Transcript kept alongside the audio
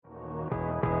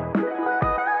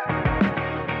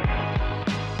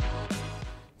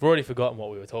I've already forgotten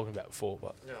what we were talking about before,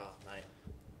 but... Oh, mate.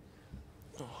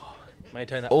 Oh,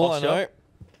 maintain that All posture.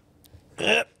 I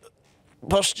know...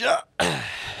 Posture.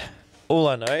 All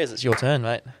I know is it's your turn,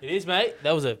 mate. It is, mate.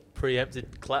 That was a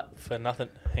preempted clap for nothing.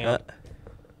 Hang on.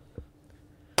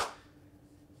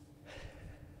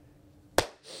 That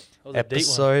was a deep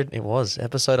one. It was.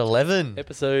 Episode 11.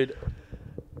 Episode...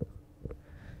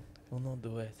 11.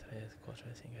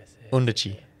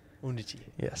 Undici.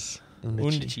 Yes.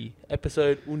 Undici.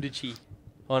 Episode Undici.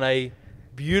 On a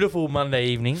beautiful Monday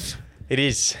evening. It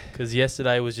is. Because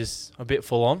yesterday was just a bit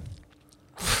full on.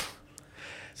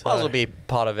 So might as well be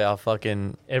part of our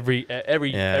fucking... Every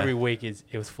week it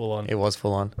was full on. It was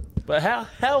full on. But how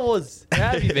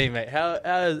have you been, mate? How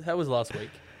was last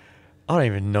week? I don't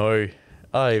even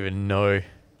know.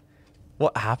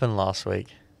 What happened last week?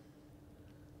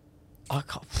 I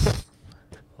can't...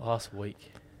 Last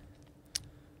week.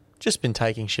 Just been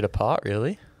taking shit apart,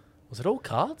 really. Was it all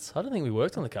carts? I don't think we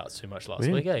worked on the carts too much last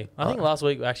week, eh? I think Oh. last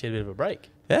week we actually had a bit of a break.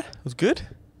 Yeah, it was good.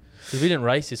 Because we didn't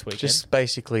race this weekend. Just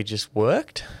basically just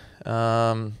worked.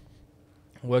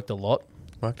 Worked a lot.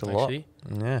 Worked a actually.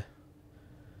 lot. Yeah.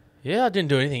 Yeah, I didn't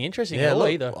do anything interesting at all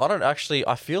either.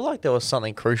 I feel like there was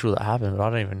something crucial that happened, but I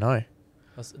don't even know.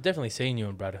 I've definitely seen you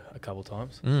and Brad a couple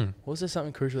times. Was there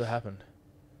something crucial that happened?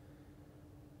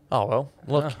 Oh, well.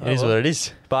 Look, it is what it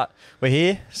is. But we're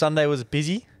here. Sunday was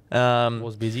busy.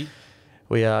 Was busy.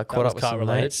 We caught up with some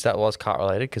related. mates. That was cart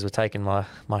related because we're taking my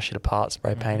shit apart,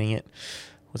 spray painting it.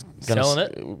 Selling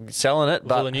it, but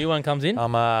Before the new one comes in?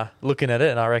 I'm looking at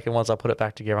it, and I reckon once I put it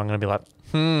back together, I'm going to be like,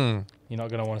 You're not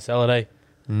going to want to sell it, eh?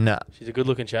 Nah. She's a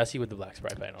good-looking chassis with the black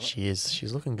spray paint on it. She is.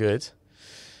 She's looking good.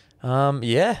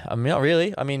 Yeah, I mean, not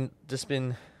really. I mean, just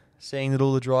been seeing that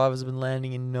all the drivers have been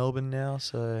landing in Melbourne now,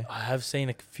 so... I have seen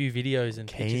a few videos and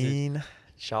pictures. Keen,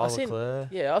 Charles Leclerc.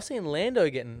 Yeah, I've seen Lando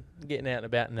getting out and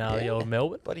about now, the old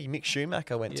Melbourne. Buddy, Mick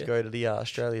Schumacher went to go to the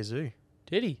Australia Zoo.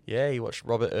 Did he? Yeah, he watched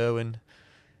Robert Irwin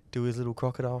do his little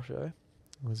crocodile show.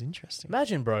 It was interesting.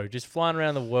 Imagine, bro, just flying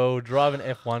around the world, driving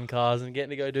F1 cars and getting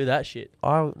to go do that shit.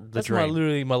 That's dream.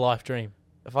 literally my life dream.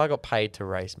 If I got paid to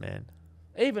race, man.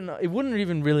 It wouldn't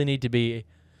even really need to be...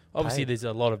 Obviously, Paid. there's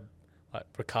a lot of like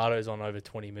Ricardo's on over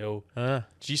 20 mil.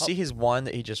 Did you see his wine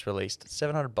that he just released?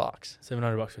 $700.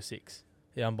 $700 for 6.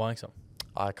 Yeah, I'm buying some.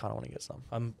 I kind of want to get some.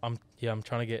 I'm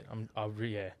trying to get...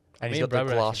 yeah. And he's got the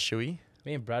glass shoey.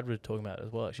 Me and Brad were talking about it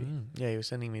as well, actually. Yeah, he was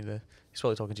sending me he's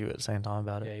probably talking to you at the same time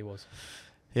about it. Yeah, he was.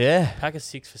 Yeah. Pack of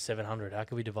 6 for 700. How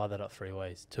could we divide that up 3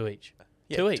 ways? 2 each.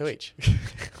 Yeah, 2 each. 2 each.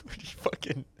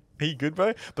 Fucking... Are you good,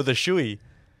 bro? But the shoey,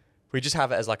 we just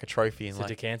have it as like a trophy in It's a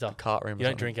decanter. the cart room. You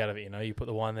don't drink out of it, You put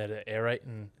the wine there to aerate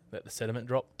and let the sediment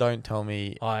drop. Don't tell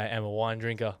me I am a wine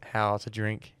drinker. how to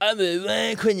drink. I'm a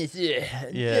wine connoisseur.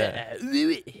 Yeah.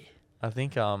 I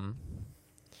think we'll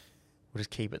just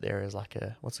keep it there as like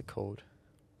a... What's it called?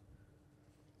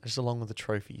 Just along with the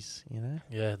trophies,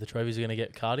 Yeah, the trophies are going to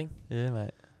get karting. Yeah,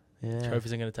 mate. Yeah.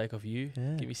 Trophies are going to take off you.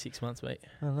 Yeah. Give you 6 months, mate.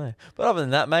 I don't know. But other than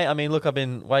that, mate, I mean, look, I've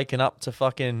been waking up to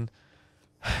fucking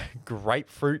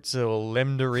grapefruits or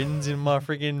lemdarins in my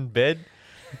freaking bed.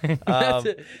 That's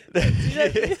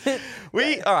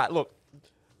it. All right, look,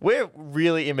 we're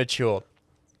really immature.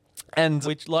 And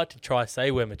We'd like to try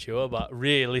say we're mature, but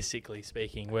realistically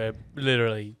speaking, we're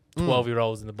literally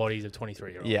 12-year-olds in the bodies of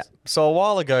 23-year-olds. yeah. So a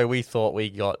while ago, we thought we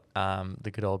got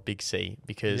the good old Big C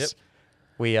because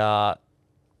we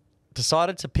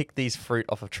decided to pick these fruit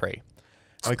off a tree.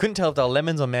 And we couldn't tell if they were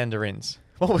lemons or mandarins.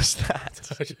 What was that?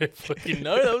 I don't fucking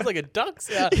know. That was like a duck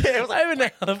sound. Yeah, it was like... I don't even know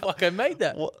how the fuck I made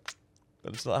that. What?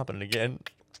 It's not happening again.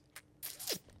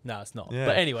 No, it's not. Yeah.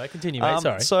 But anyway, continue, mate.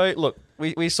 Sorry. So, look,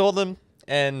 we saw them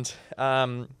and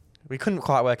we couldn't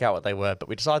quite work out what they were, but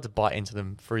we decided to bite into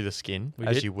them through the skin,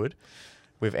 you would,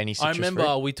 with any citrus I remember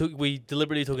fruit. we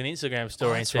deliberately took an Instagram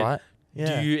story and said, right.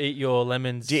 Yeah. do you eat your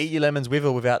lemons? Do you eat your lemons with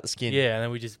or without the skin? Yeah, and then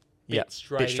we just bit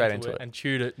straight into it it and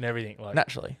chewed it and everything. Like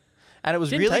Naturally. And it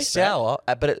was Didn't really taste bad. sour,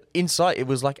 but inside it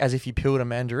was like as if you peeled a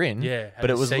mandarin. Yeah, had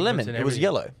but it the was segments lemon. and It was everything.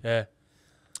 yellow. Yeah.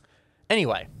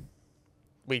 Anyway,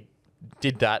 we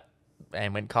did that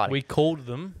and went karting. We called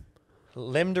them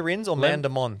Lemdarins or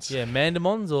mandamons? Yeah,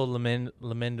 mandamons or Or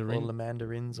lemandarin.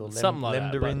 lemandarins or Something like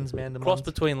lemdarins, that. mandamons. Cross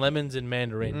between lemons and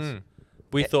mandarins.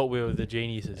 We thought we were the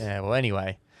geniuses. Yeah, well,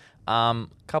 anyway, a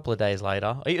couple of days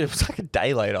later, it was like a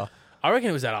day later, I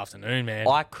reckon it was that afternoon, man.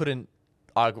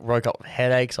 I woke up with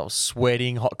headaches, I was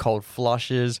sweating, hot, cold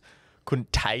flushes,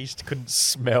 couldn't taste, couldn't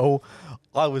smell.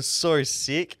 I was so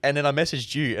sick. And then I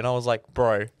messaged you and I was like,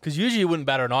 bro. Because usually you wouldn't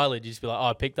batter an eyelid. You'd just be like, oh,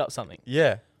 I picked up something.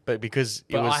 Yeah, but because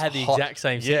But it was I had the hot, exact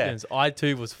same symptoms. I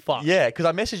too was fucked. Yeah, because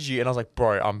I messaged you and I was like,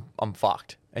 bro, I'm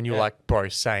fucked. And you were Yeah. like, bro,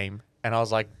 same. And I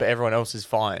was like, but everyone else is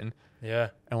fine. Yeah.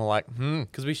 And we're like,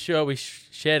 Because we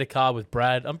shared a car with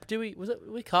Brad. Were we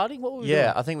karting? What were we doing?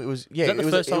 I think it was. Yeah, Was that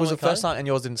the first time it was we the first time, and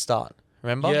yours didn't start.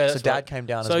 Remember? Yeah, so that's Dad right. came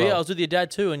down as So well. yeah, I was with your dad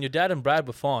too, and your dad and Brad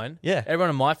were fine. Yeah. Everyone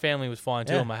in my family was fine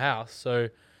too Yeah. in my house. So,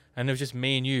 and it was just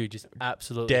me and you, just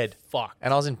absolutely Dead. fucked.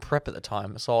 And I was in prep at the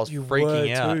time, so I was You freaking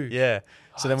were out. too. Yeah.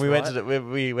 So then that's we went right.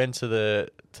 we went to the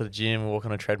gym,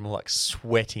 walking on a treadmill, like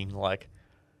sweating, like,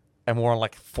 and we're on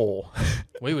like 4.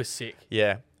 We were sick.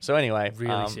 Yeah. So anyway,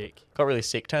 Really sick. Got really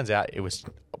sick. Turns out it was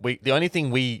the only thing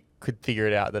we could figure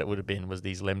it out that it would have been was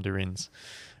these Lemderins.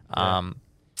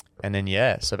 And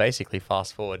then so basically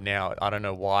fast forward now, I don't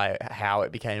know how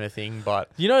it became a thing, but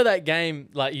You know that game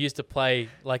like you used to play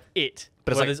like it,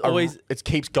 but it's where like there's always it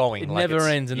keeps going. it like never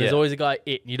ends, and there's yeah. always a guy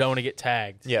it, and you don't want to get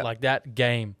tagged. Yeah. Like that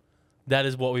game. That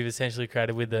is what we've essentially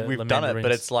created with the We've done it, but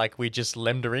Lemderins. it's like we just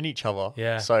Lemder in each other.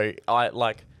 Yeah. So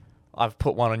I've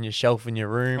put one on your shelf in your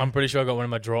room. I'm pretty sure I got one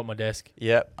in my drawer at my desk.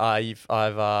 Yep. You've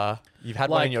had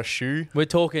one in your shoe. We're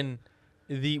talking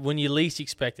when you least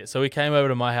expect it. So we came over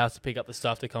to my house to pick up the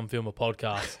stuff to come film a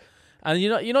podcast, and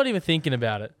you're not even thinking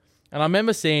about it. And I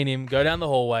remember seeing him go down the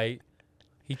hallway.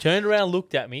 He turned around,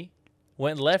 looked at me,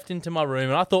 went left into my room,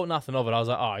 and I thought nothing of it. I was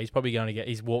like, oh, he's probably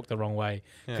he's walked the wrong way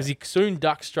because he soon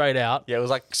ducked straight out. Yeah, it was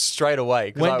like straight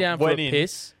away. 'Cause Went I down for a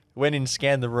piss. Went in,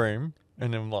 scanned the room,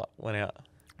 and then went out.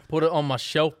 Put it on my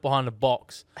shelf behind a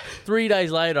box. 3 days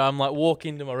later, I'm like, walk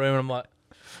into my room and I'm like,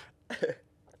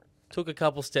 took a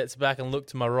couple steps back and looked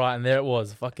to my right, and there it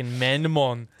was, fucking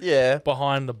Mandamon Yeah.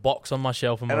 behind the box on my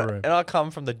shelf in my room. And I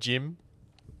come from the gym,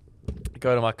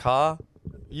 go to my car.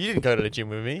 You didn't go to the gym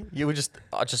with me. You were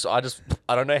I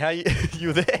don't know how you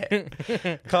were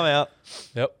there. Come out.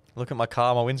 Yep. Look at my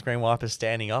car. My windscreen wiper's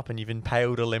standing up, and you've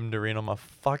impaled a Lemder in on my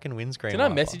fucking windscreen. Didn't I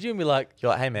wiper. message you and be like,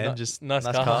 You're like, hey man, nice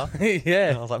car. car. And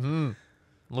Yeah. I was like,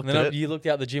 Looked And at then it. you looked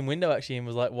out the gym window actually and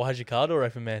was like, why's your car door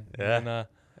open, man? Yeah. And then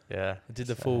Yeah. I did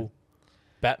the full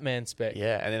Batman spec.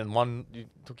 Yeah, and then one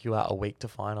took you out a week to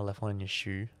find. I left one in your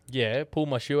shoe. Yeah, pulled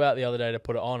my shoe out the other day to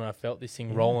put it on, and I felt this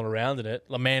thing rolling around in it,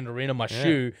 like mandarin on my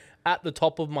shoe at the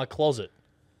top of my closet.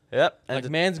 Yep. Like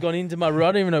man's gone into my room.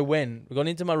 I don't even know when. Gone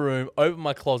into my room, opened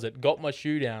my closet, got my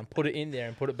shoe down, put it in there,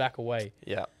 and put it back away.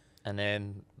 Yeah. And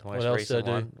then the What else did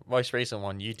I do? most recent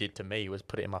one you did to me was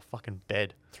put it in my fucking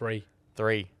bed. 3.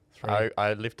 3.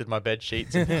 I lifted my bed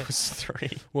sheets and it was 3.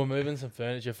 We're moving some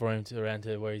furniture for him around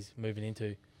to where he's moving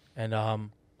into, and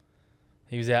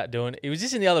he was out doing. He was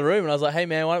just in the other room, and I was like, "Hey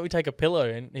man, why don't we take a pillow?"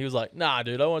 And he was like, "Nah,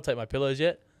 dude, I don't want to take my pillows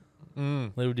yet."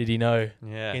 Little did he know,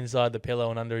 Yeah. inside the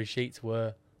pillow and under his sheets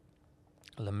were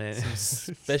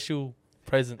special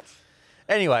presents.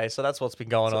 Anyway, so that's what's been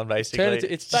going on basically.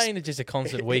 It's bane of just a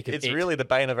constant week of It's it. really the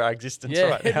bane of our existence Yeah,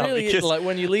 right it now. really is. because Like,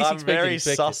 when you least I'm expect it, very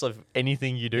expect sus it. of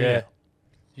anything you do. Yeah. now.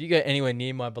 If you go anywhere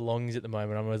near my belongings at the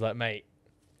moment, I'm always like, mate,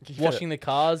 You washing the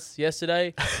cars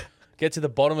yesterday, get to the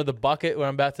bottom of the bucket where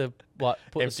I'm about to put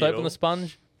the Empty soap it on all. the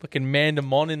sponge, fucking man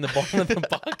them on in the bottom of the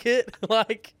bucket.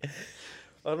 Like,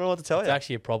 I don't know what to tell it's you.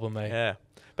 actually a problem, mate. Yeah.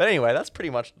 But anyway, that's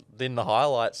pretty much then the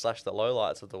highlights / the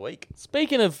lowlights of the week.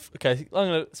 Speaking of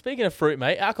fruit,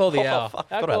 mate, alcohol of the hour. fuck,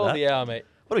 forgot Alcohol about of the hour, mate.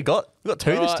 What do we got? We got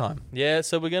 2 this Alright. time. Yeah,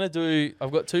 so we're gonna do.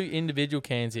 I've got 2 individual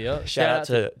cans here. Shout out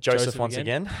to Joseph once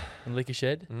again. from Liquor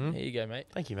Shed. Here you go, mate.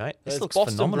 Thank you, mate. There's This looks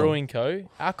Boston phenomenal. Brewing Co.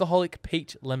 Alcoholic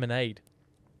peach lemonade.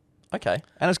 Okay,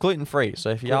 and it's gluten free. So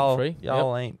if y'all Gluten-free,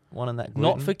 ain't wanting that gluten,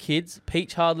 Not for kids.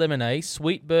 Peach hard lemonade.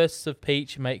 Sweet bursts of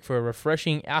peach make for a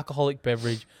refreshing alcoholic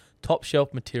beverage. Top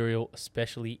shelf material,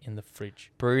 especially in the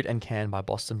fridge. brewed and canned by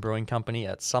Boston Brewing Company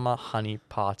at Summer Honey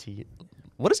Party.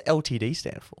 What does LTD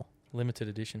stand for? Limited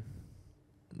edition,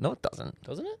 No, it doesn't.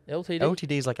 doesn't it? LTD.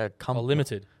 LTD is like a Oh, company.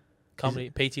 limited. Company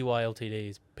PTY LTD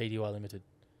is PTY Limited.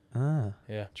 Ah,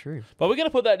 Yeah. true. But we're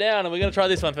gonna put that down and we're gonna try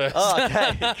this one first. Oh,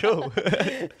 okay, cool.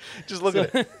 Just look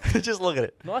at it. Just look at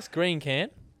it. Nice green can.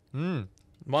 Mm.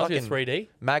 Reminds me of Fucking 3D.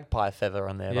 Magpie feather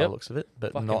on there by the Yep. looks of it,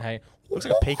 but Fucking not. hate. Looks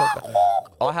like a peacock.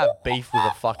 I have beef with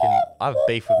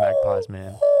magpies,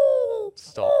 man.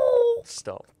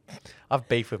 Stop. I have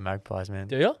beef with magpies, man.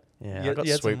 Do you? Yeah, You- I got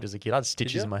you had swooped some- as a kid. I had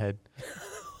stitches you? in my head.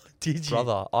 Did you?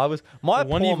 Brother, I was my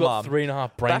One poor you've got mum.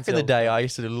 3.5 brain Back in the cells. day, I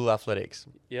used to do little athletics.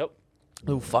 Yep.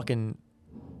 Little fucking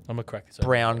I'm a cracker. So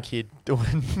brown kid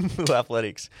doing little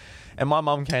athletics, and my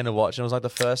mum came to watch, and it was like the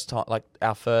first time, like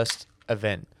our first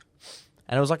event,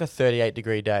 and it was like a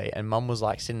 38-degree day, and mum was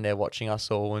like sitting there watching us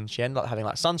all, and she ended up having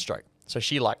like sunstroke, so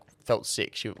she like felt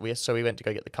sick. So we went to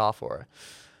go get the car for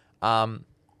her.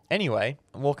 Anyway,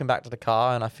 I'm walking back to the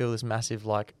car, and I feel this massive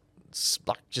like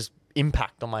just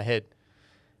impact on my head,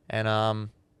 and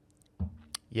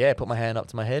Yeah, put my hand up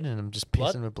to my head and I'm just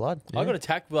pissing Blood? with blood. I got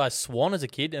attacked by a swan as a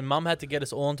kid, and Mum had to get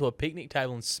us all onto a picnic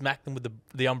table and smack them with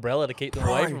the umbrella to keep them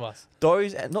away from us.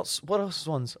 Those, and what else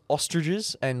ones?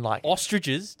 Ostriches and like...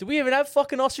 Ostriches? Do we even have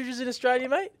fucking ostriches in Australia,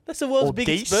 mate? That's the world's Or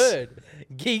biggest geese? bird.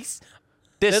 Geese?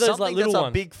 There's They're those, something like, little that's a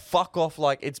ones. big fuck off,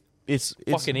 like it's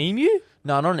Fucking emu?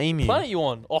 No, not an emu. Planet you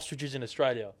on ostriches in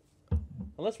Australia.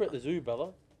 Unless we're at the zoo, brother.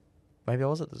 Maybe I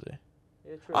was at the zoo.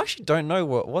 Yeah, true. I actually don't know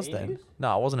what it was then. Emus?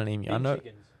 No, it wasn't an emu. I Big know.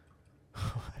 chickens.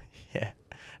 Yeah.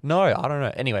 No, I don't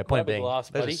know. Anyway, point Grab a being, glass,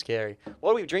 those are buddy. scary.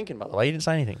 What are we drinking, by the way? You didn't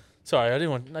say anything. Sorry, I didn't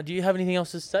want... No, do you have anything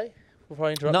else to say before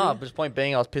I interrupt No, you? but just point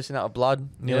being, I was pissing out with blood,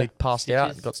 nearly Yeah. passed out,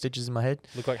 Stitches. got stitches in my head.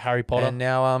 Look like Harry Potter. And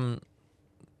now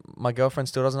my girlfriend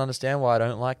still doesn't understand why I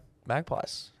don't like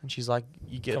magpies. And she's like,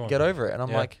 you Come on. get over it. And I'm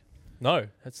Yeah. like, No,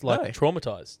 it's like No.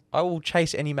 traumatized. I will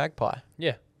chase any magpie.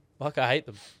 Yeah, like I hate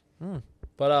them. Mm.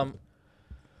 But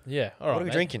yeah. All right. What are we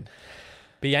mate. drinking?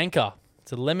 Bianca.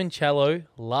 It's a limoncello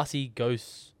lassi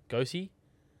gosi.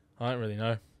 I don't really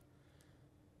know.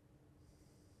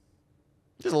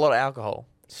 There's a lot of alcohol.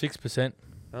 6%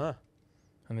 Ah.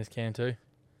 on this can too. True.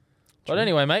 But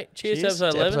anyway, mate. Cheers to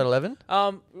episode 11. Episode 11.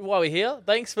 While we're here,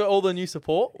 thanks for all the new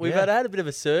support. We've Yeah. had a bit of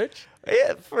a surge.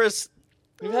 Yeah, for us.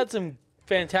 We've had some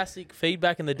fantastic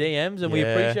feedback in the DMs, and we Yeah.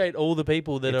 appreciate all the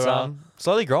people that It's are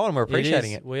slowly growing and we're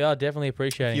appreciating is. it. We are definitely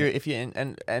appreciating it. If you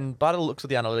and by the looks of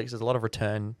the analytics, there's a lot of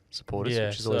return supporters, Yeah,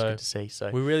 which is always so good to see.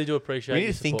 So We really do appreciate We need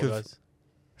your to think support, of- guys.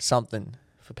 something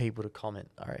for people to comment,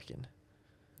 I reckon.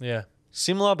 Yeah.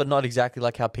 Similar, but not exactly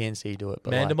like how PNC do it.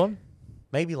 But like, Mandemon?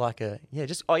 maybe like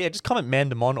just comment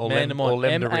Mandemon or Mandemon.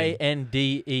 Lemderin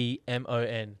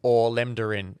Mandemon. or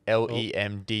Lemderin,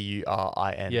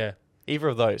 Lemdurin. Yeah. Either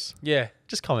of those. Yeah.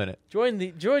 Just comment it.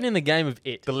 Join in the game of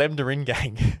it. The Lemderin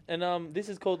gang. And this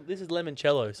is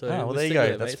limoncello. So well, we'll there you stick go.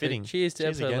 with it, That's mate. So fitting. cheers to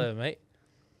Cheers episode again. 11, mate.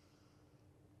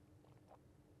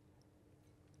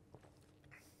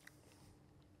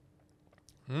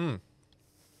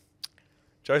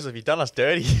 Joseph, you've done us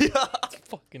dirty. It's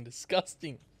fucking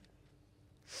disgusting.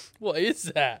 What is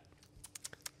that?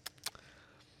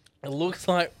 It looks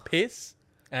like piss,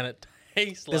 and it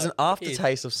tastes There's like an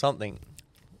aftertaste of something.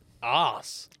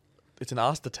 ass. It's an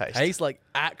aftertaste. Tastes like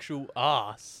actual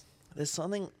ass. There's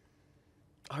something.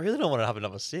 I really don't want to have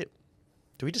another sip.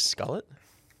 Do we just scull it?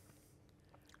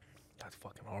 That's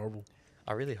fucking horrible.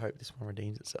 I really hope this one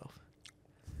redeems itself.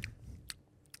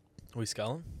 Are we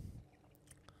sculling?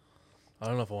 I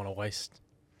don't know if I want to waste.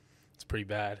 It's pretty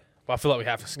bad. But I feel like we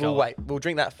have to skull. We'll wait. We'll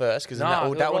drink that first because Nah, that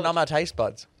will well- numb our taste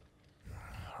buds.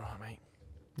 All right, mate.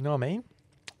 You know what I mean?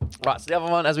 Right. So the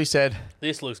other one, as we said.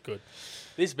 This looks good.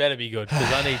 This better be good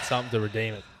because I need something to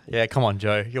redeem it. Yeah, come on,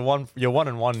 Joe. You're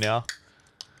 1-1 now.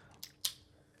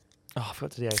 Oh, I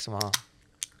forgot to do ASMR.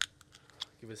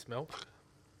 Give it a smell.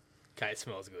 Okay, it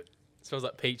smells good. It smells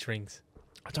like peach rings.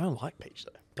 I don't like peach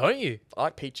though. Don't you? I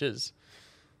like peaches.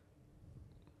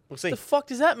 We'll see. The fuck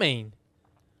does that mean?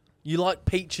 You like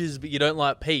peaches, but you don't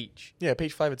like peach. Yeah,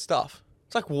 peach flavored stuff.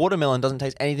 It's like watermelon doesn't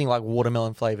taste anything like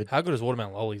watermelon flavored. How good is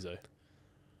watermelon lollies though?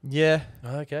 Yeah,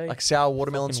 Okay. like sour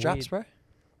watermelon Fucking straps, weird.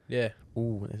 bro. yeah.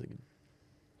 Ooh, there's a good.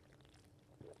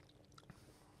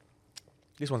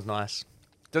 This one's nice.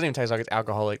 Doesn't even taste like it's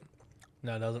alcoholic.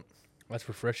 No, it doesn't. That's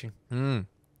refreshing. Mmm.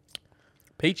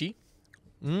 Peachy.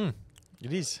 It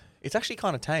is. It's actually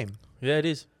kind of tame. Yeah, it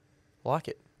is. Like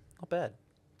it. Not bad.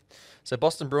 So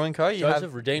Boston Brewing Co. You Joseph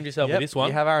have redeemed yourself yep, with this one.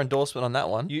 You have our endorsement on that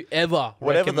one. You ever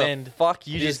Whatever recommend the fuck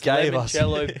you this just gave us.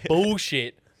 limoncello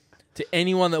bullshit to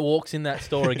anyone that walks in that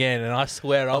store again, and I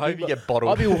swear I hope you get bottled.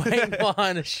 I'll be waiting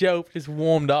behind a shelf just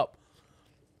warmed up.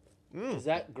 'Cause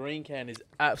that green can is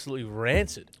absolutely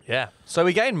rancid. Yeah. So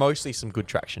we gained mostly some good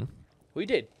traction. We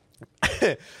did.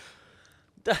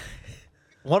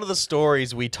 One of the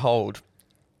stories we told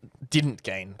didn't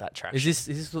gain that traction. Is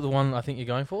this the one I think you're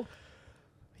going for?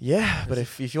 Yeah, but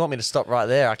if you want me to stop right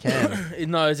there, I can.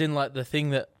 No, as in like the thing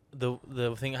that the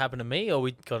thing that happened to me, or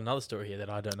we got another story here that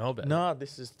I don't know about. No,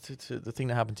 this is to the thing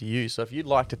that happened to you. So if you'd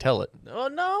like to tell it. Oh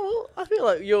no, well, I feel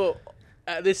like you're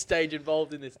at this stage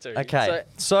involved in this too. Okay.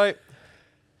 So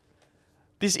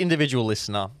this individual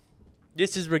listener,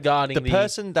 This is regarding the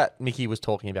person that Mickey was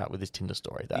talking about with his Tinder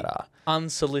story, that are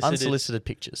unsolicited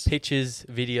pictures. pictures,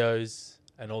 videos,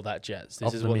 and all that jazz. This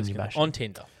Of is the what it's minge gonna, mashing. on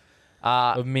Tinder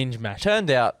of minge mash. Turned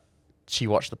out she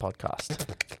watched the podcast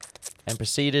and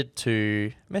proceeded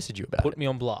to message you about Put it. me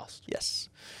on blast. Yes.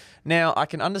 Now, I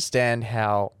can understand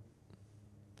how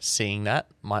seeing that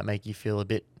might make you feel a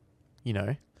bit,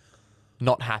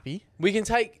 not happy. We can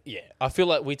take, I feel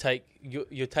like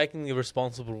you're taking the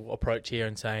responsible approach here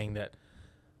and saying that.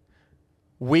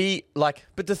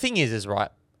 But the thing is right,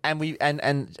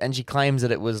 and she claims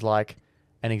that it was like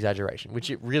an exaggeration, which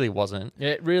it really wasn't. Yeah,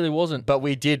 it really wasn't. But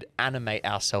we did animate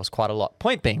ourselves quite a lot.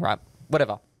 Point being, right,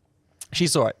 whatever. She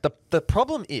saw it. The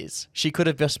problem is she could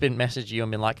have just been messaged you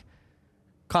and been like,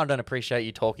 kind of don't appreciate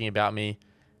you talking about me.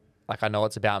 Like, I know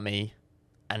it's about me,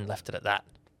 and left it at that.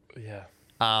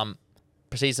 Yeah.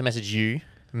 Proceeds to message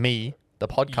me, the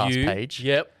podcast page.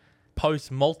 Yep.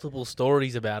 Post multiple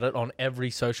stories about it on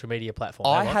every social media platform.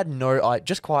 I had no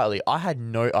idea who the fuck you were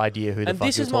talking about. And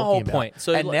this is my whole point.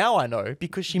 So, and now I know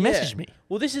because she messaged me.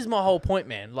 Well, this is my whole point,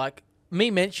 man. Like, me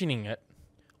mentioning it,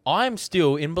 I'm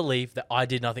still in belief that I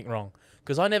did nothing wrong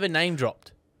because I never name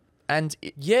dropped. And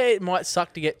it might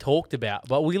suck to get talked about,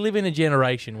 but we live in a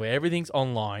generation where everything's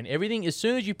online. Everything, as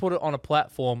soon as you put it on a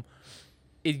platform,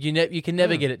 you can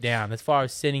never get it down as far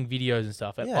as sending videos and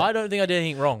stuff. And I don't think I did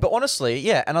anything wrong. But honestly,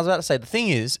 yeah, and I was about to say, the thing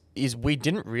is we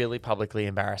didn't really publicly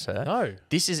embarrass her. No.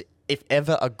 This is, if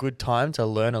ever, a good time to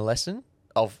learn a lesson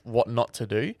of what not to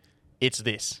do. It's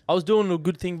this. I was doing a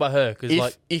good thing by her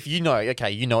because, if you know,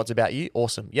 okay, you know it's about you,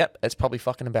 awesome. Yep, it's probably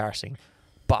fucking embarrassing.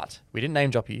 But we didn't name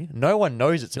drop you. No one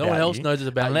knows it's about you. No one else knows it's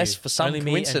about you. Unless for some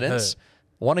coincidence,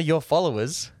 one of your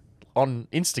followers on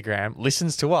Instagram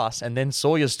listens to us and then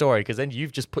saw your story, because then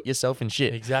you've just put yourself in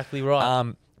shit. Exactly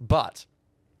right. But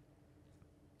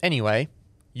anyway,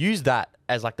 use that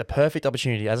as like the perfect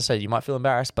opportunity. As I said, you might feel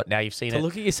embarrassed, but now you've seen it. To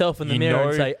look at yourself in the mirror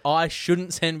and say, I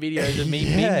shouldn't send videos of me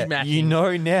binge matching. You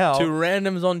know now. To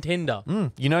randoms on Tinder.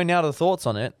 You know now the thoughts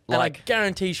on it. And I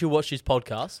guarantee she'll watch this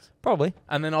podcast. Probably.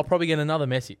 And then I'll probably get another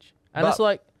message. And But it's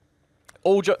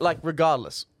like...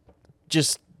 regardless,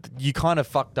 just you kind of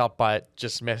fucked up by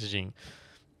just messaging.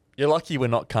 You're lucky we're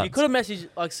not cunts. You could have messaged,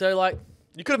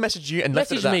 you could have messaged you and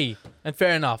left it at messaged that. me, and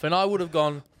fair enough. And I would have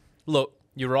gone, look,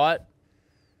 you're right.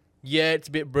 Yeah, it's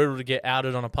a bit brutal to get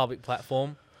outed on a public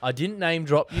platform. I didn't name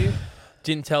drop you.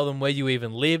 Didn't tell them where you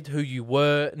even lived, who you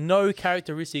were. No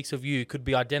characteristics of you could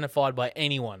be identified by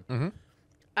anyone. Mm-hmm.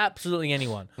 Absolutely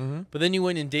anyone. Mm-hmm. But then you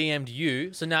went and DM'd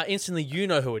you, so now instantly you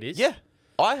know who it is. Yeah.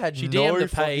 I had She no DM'd the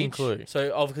fucking page, clue.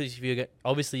 so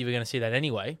obviously you're going to see that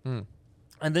anyway. Mm.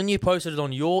 And then you posted it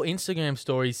on your Instagram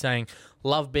story saying,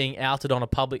 love being outed on a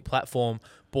public platform,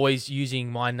 boys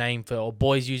using my name or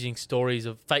boys using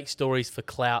fake stories for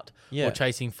clout or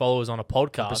chasing followers on a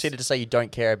podcast. Proceeded to say you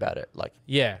don't care about it.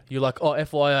 Yeah, you're like, oh,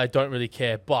 FYI, I don't really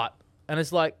care, but... And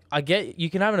it's like, I get, you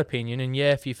can have an opinion, and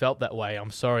yeah, if you felt that way,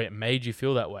 I'm sorry it made you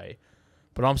feel that way.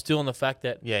 But I'm still on the fact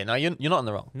that... Yeah, no, you're not in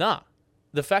the wrong. Nah.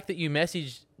 The fact that you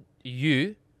messaged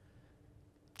you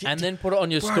and then put it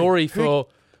on your story for...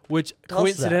 Which,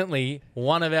 coincidentally,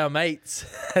 one of our mates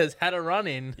has had a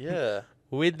run-in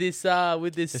with this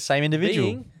the same individual.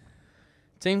 Being.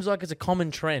 Seems like it's a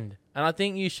common trend. And I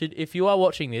think you should, if you are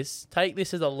watching this, take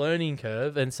this as a learning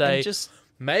curve and say,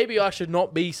 maybe I should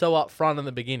not be so upfront in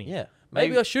the beginning. Yeah.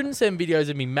 Maybe I shouldn't send videos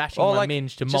of me mashing my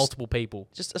minge to multiple people.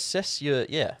 Just assess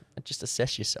yourself. Just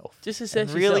assess yourself.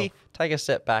 Really take a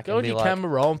step back and be like... Go into your camera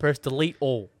roll and press delete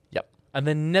all. Yep. And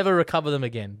then never recover them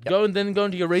again. Yep. Go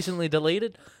into your recently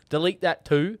deleted, delete that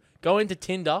too. Go into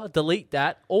Tinder, delete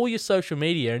that, all your social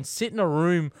media, and sit in a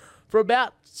room for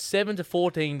about 7 to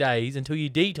 14 days until you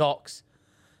detox,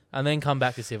 and then come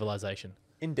back to civilization.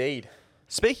 Indeed.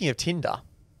 Speaking of Tinder,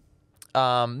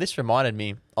 this reminded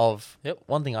me of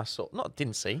one thing I saw.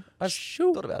 Didn't see. I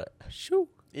thought about it.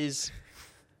 Is,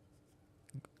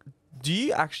 do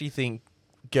you actually think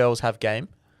girls have game?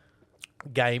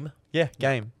 Game? Yeah,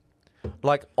 game.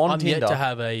 Like on Tinder. I'm yet to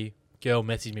have a girl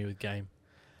message me with game.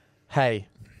 Hey,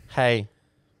 I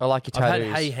like your tattoos.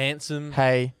 I've had, hey, handsome.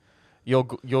 Hey, you're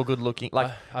good looking.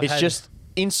 Like, it's just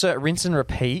insert rinse and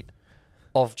repeat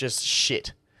of just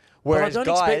shit. Whereas but I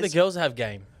don't expect the girls to have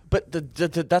game. But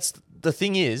that's the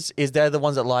thing is they're the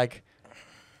ones that like,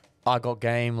 I got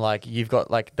game. Like, you've got,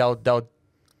 like, they'll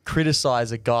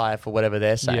criticize a guy for whatever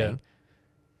they're saying.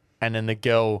 And then the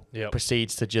girl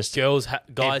proceeds to just guys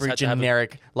every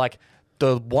generic, like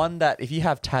the one that, if you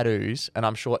have tattoos, and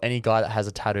I'm sure any guy that has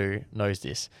a tattoo knows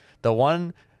this, the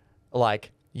one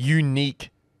like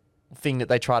unique thing that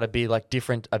they try to be like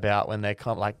different about when they're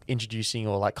like introducing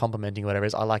or like complimenting or whatever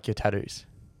is, I like your tattoos.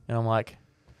 And I'm like,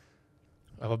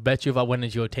 I bet you if I went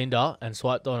into your Tinder and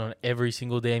swiped on every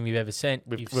single DM you've ever sent,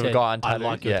 you've said, a guy on tattoos. I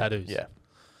like your tattoos. Yeah.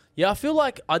 Yeah, I feel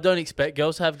like I don't expect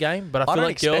girls to have game, but I feel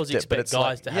like girls expect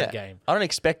guys to have game. I don't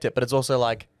expect it, but it's also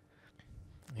like...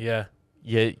 Yeah.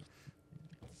 You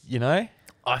know?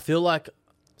 I feel like...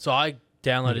 So I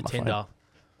downloaded Tinder.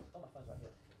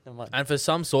 And for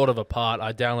some sort of a part,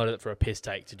 I downloaded it for a piss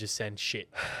take to just send shit.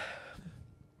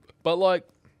 But like,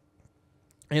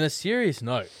 in a serious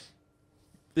note,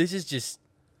 this is just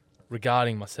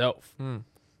regarding myself.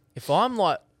 If I'm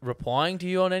like replying to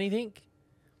you on anything...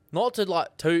 not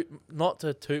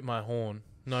to toot my horn.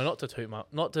 No,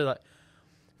 not to like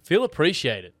feel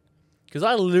appreciated. Because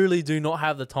I literally do not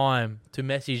have the time to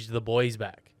message the boys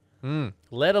back,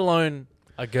 let alone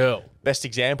a girl. Best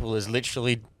example is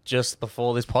literally just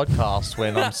before this podcast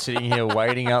when I'm sitting here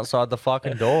waiting outside the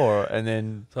fucking door, and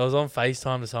then So I was on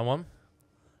FaceTime to someone,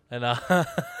 and had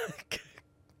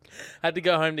to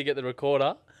go home to get the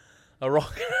recorder. I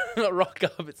rock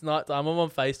up. It's night time. I'm on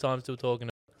FaceTime still talking.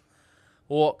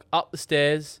 Walk up the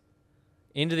stairs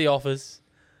into the office.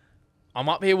 I'm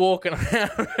up here walking around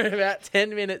for about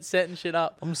 10 minutes setting shit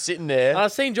up. I'm sitting there. And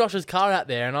I've seen Josh's car out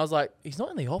there, and I was like, he's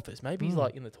not in the office. Maybe he's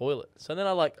like in the toilet. So then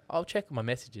I'll check my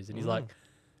messages, and he's like,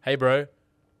 hey bro,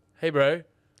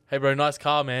 nice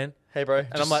car, man. Hey bro.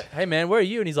 And I'm like, hey man, where are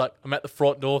you? And he's like, I'm at the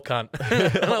front door, cunt.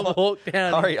 And I walk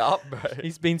down. Hurry up, bro.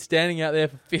 He's been standing out there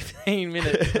for 15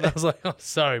 minutes. And I was like, oh,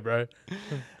 sorry, bro.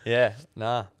 Yeah,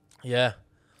 nah. Yeah.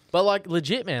 But like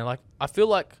legit, man, like I feel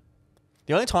like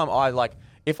The only time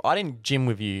if I didn't gym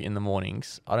with you in the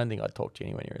mornings, I don't think I'd talk to you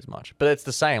anywhere near as much. But it's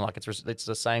the same. Like it's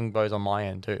the same goes on my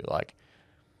end too. Like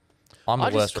I'm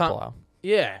the worst replier.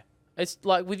 Yeah. It's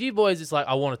like with you boys, it's like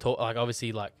I want to talk, like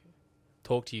obviously like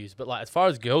talk to you. But like as far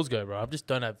as girls go, bro, I just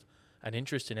don't have an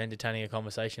interest in entertaining a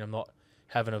conversation. I'm not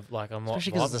having I'm not.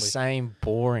 Especially because it's the same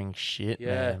boring shit,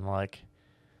 man. Like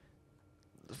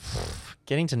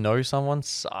getting to know someone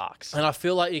sucks. And I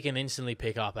feel like you can instantly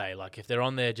pick up, like if they're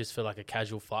on there just for like a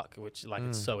casual fuck, which like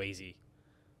it's so easy.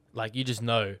 Like you just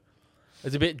know.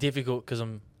 It's a bit difficult because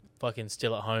I'm fucking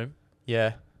still at home.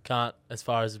 Yeah. Can't, as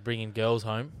far as bringing girls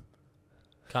home.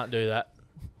 Can't do that.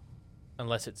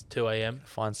 Unless it's 2 a.m.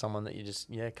 Find someone that you just,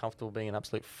 comfortable being an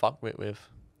absolute fuckwit with.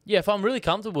 Yeah, if I'm really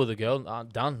comfortable with a girl, I'm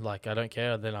done. Like, I don't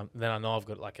care. Then I know I've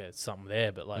got like something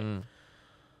there. But like,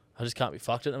 I just can't be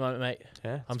fucked at the moment, mate.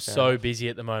 Yeah, I'm so busy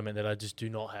at the moment that I just do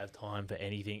not have time for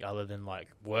anything other than like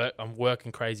work. I'm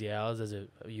working crazy hours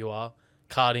you are,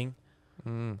 karting.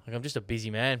 Like I'm just a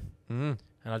busy man. And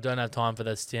I don't have time for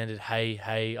the standard,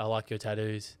 hey, I like your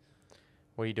tattoos.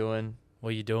 What are you doing? What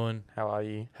are you doing? How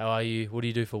are you? What do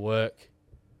you do for work?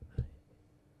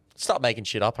 Stop making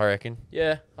shit up, I reckon.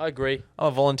 Yeah, I agree. I'm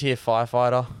a volunteer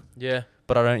firefighter. Yeah.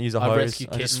 But I don't use a hose. I rescue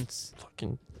kittens.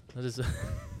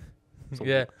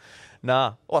 Yeah.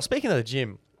 Nah. Well, speaking of the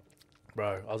gym.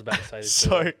 Bro, I was about to say this.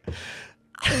 So,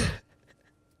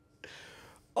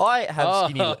 I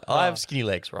have skinny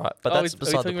legs, right? But that's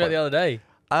beside the point. Talking about the other day.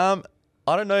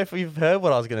 I don't know if you've heard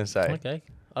what I was going to say. Okay.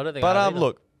 I don't think But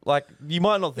look, like you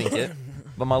might not think it,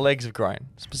 but my legs have grown,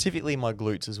 specifically my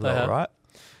glutes as well, right?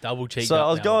 Double cheeked. So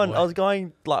I was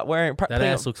going like wearing that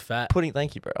ass looks fat.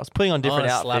 Thank you, bro. I was putting on different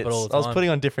outfits. Slap it all the time. I was putting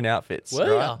on different outfits,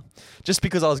 right? Just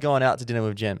because I was going out to dinner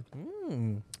with Jen.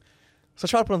 So I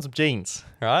tried to put on some jeans,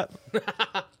 right?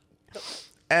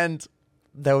 And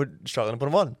they were struggling to put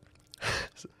them on.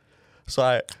 So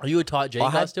are you a tight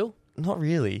jean guy still? Not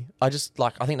really. I just I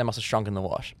think they must have shrunk in the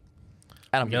wash.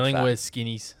 And I'm going to wear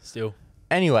skinnies still.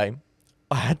 Anyway,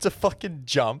 I had to fucking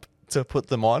jump to put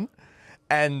them on,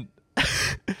 and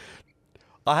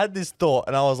I had this thought,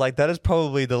 and I was like, that is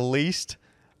probably the least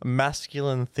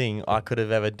masculine thing I could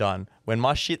have ever done. When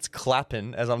my shit's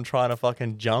clapping as I'm trying to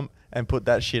fucking jump and put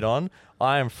that shit on,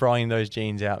 I am throwing those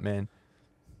jeans out, man.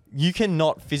 You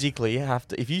cannot physically have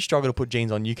to, if you struggle to put jeans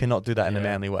on, you cannot do that in a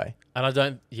manly way.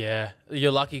 And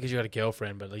you're lucky because you got a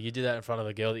girlfriend, but like you did that in front of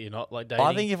a girl that you're not like dating.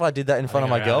 I think if I did that in front of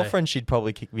my girlfriend, she'd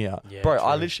probably kick me out. Yeah, bro, true.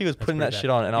 I literally was putting that shit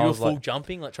on, and I was like,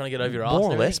 jumping, like trying to get over your ass.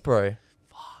 More or less, bro.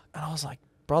 Fuck. And I was like,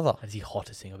 brother, that's the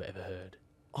hottest thing I've ever heard.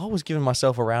 I was giving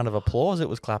myself a round of applause. It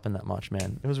was clapping that much,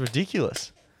 man. It was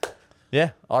ridiculous.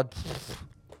 Yeah,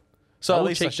 so double at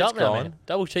least cheeked up now, man.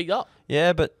 Double cheeked up.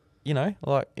 Yeah, but you know,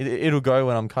 like it'll go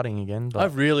when I'm cutting again. But I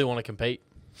really want to compete.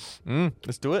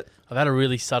 Let's do it. I've had a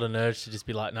really sudden urge to just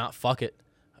be like, nah, fuck it.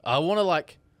 I want to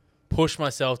like push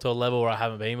myself to a level where I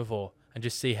haven't been before and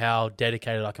just see how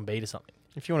dedicated I can be to something.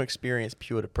 If you want to experience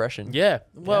pure depression. Yeah.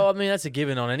 Well, I mean, that's a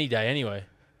given on any day anyway.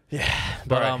 Yeah.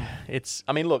 But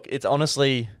look, it's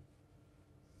honestly,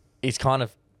 it's kind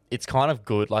of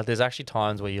good. Like there's actually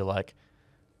times where you're like,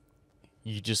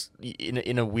 you just,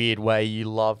 in a weird way, you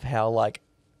love how like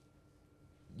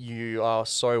you are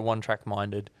so one-track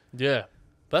minded. Yeah.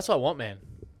 That's what I want, man.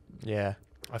 Yeah.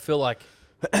 I feel like,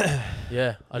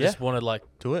 I just want to like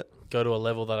do it. Go to a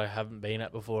level that I haven't been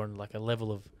at before, and like a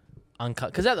level of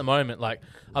uncut. Because at the moment, like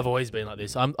I've always been like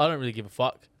this. I don't really give a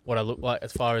fuck what I look like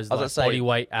as far as like body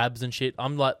weight, abs and shit.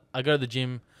 I'm like, I go to the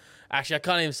gym. Actually, I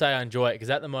can't even say I enjoy it because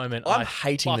at the moment I'm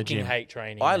hating the gym. Hate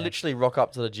training. I literally rock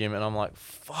up to the gym and I'm like,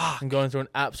 fuck. I'm going through an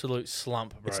absolute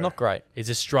slump, bro. It's not great. It's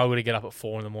a struggle to get up at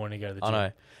 4 a.m. to go to the gym. I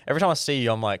know. Every time I see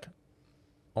you, I'm like,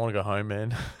 I want to go home,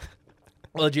 man.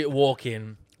 legit walk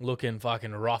in looking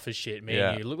fucking rough as shit, me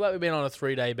and you. Look like we've been on a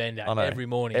 3-day bender every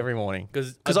morning. Every morning.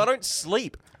 Because I don't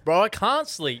sleep. Bro, I can't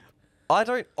sleep.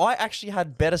 I actually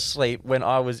had better sleep when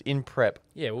I was in prep.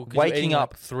 Yeah, well, 'cause waking you're eating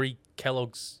up like 3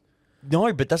 Kellogg's.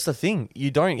 No, but that's the thing.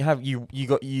 You don't have you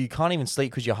can't even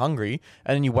sleep because you're hungry,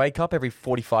 and then you wake up every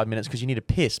 45 minutes because you need to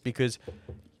piss because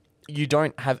you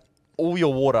don't have all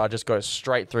your water just goes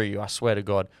straight through you. I swear to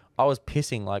God, I was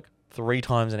pissing like 3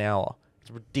 times an hour. It's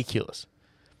ridiculous.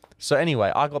 So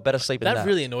anyway, I got better sleep than that. That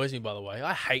really annoys me, by the way.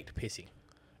 I hate pissing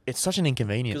It's such an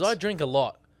inconvenience. because I drink a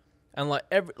lot, and like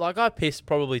I piss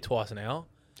probably twice an hour.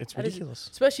 It's ridiculous.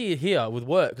 Especially here with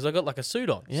work because I got like a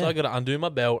suit on, so I got to undo my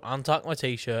belt, untuck my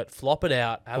t-shirt, flop it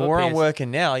out, have Where a piss. I'm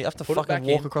working now, you have to put it fucking back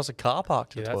walk in. across a car park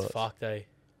to the Yeah, toilet. that's fucked, eh?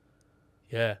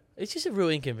 Yeah, it's just a real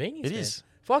inconvenience. It man. is.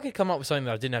 If I could come up with something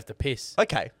that I didn't have to piss.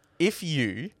 Okay,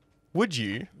 would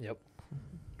you Yep.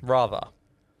 rather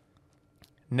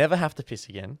never have to piss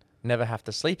again, never have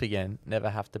to sleep again,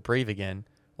 never have to breathe again,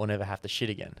 or never have to shit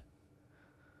again?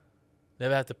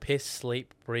 Never have to piss,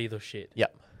 sleep, breathe, or shit.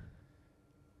 Yep.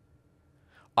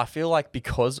 I feel like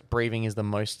because breathing is the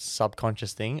most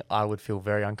subconscious thing, I would feel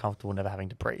very uncomfortable never having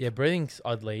to breathe. Yeah, breathing,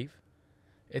 I'd leave.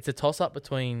 It's a toss-up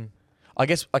between... I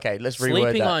guess, okay, let's reword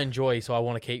Sleeping that. I enjoy, so I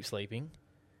want to keep sleeping.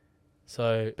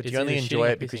 So, But it's you only either enjoy shitting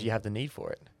or it because pissing. you have the need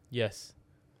for it. Yes.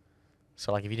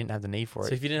 So, like, if you didn't have the need for it...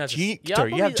 So if you didn't have you, to...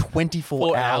 dude, you have 24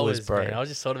 4 hours, bro. man. I was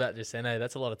just thought about just saying, hey,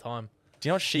 that's a lot of time. Do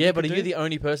you know what shit Yeah, you but could are you do? the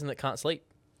only person that can't sleep?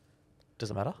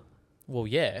 Doesn't matter. Well,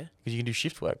 yeah. Because you can do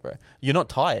shift work, bro. You're not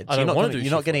tired. I So don't you're wanna not do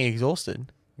You're not shift getting work.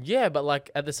 exhausted. Yeah, but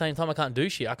like at the same time, I can't do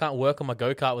shit. I can't work on my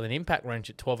go-kart with an impact wrench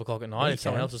at 12 o'clock at night you if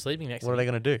someone can. else is sleeping next What to are me.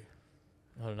 they going to do?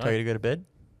 I don't know. Tell you to go to bed?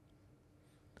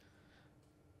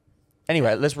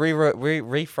 Anyway, let's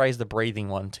rephrase the breathing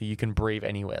one to you can breathe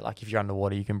anywhere. Like if you're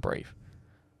underwater, you can breathe.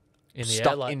 In the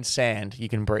Stuck air, like, in sand, you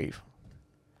can breathe.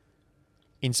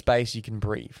 In space, you can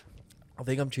breathe. I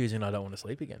think I'm choosing I don't want to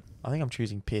sleep again. I think I'm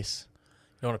choosing piss.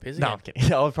 You don't want to piss No, again? I'm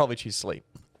kidding. I would probably choose sleep.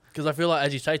 Because I feel like,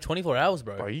 as you say, 24 hours,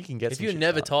 bro. Bro, you can get if some you're shit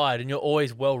never done. tired and you're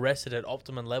always well rested at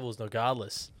optimum levels,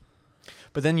 regardless.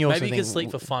 But then you also Maybe you think, can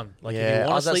sleep for fun. Like yeah, if you I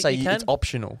want was to about to sleep, say you can. it's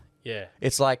optional. Yeah,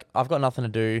 It's like I've got nothing to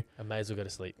do. I may as well go to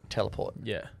sleep. Teleport.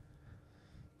 Yeah,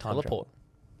 Time teleport.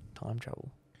 Travel. Time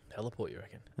travel. Teleport, you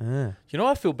reckon? Ah. You know,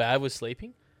 I feel bad with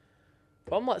sleeping.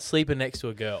 If I'm like sleeping next to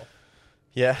a girl,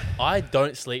 Yeah. I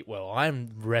don't sleep well. I'm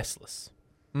restless.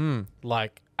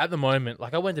 Like at the moment,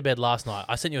 like I went to bed last night.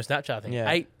 I sent you a Snapchat. I think Yeah.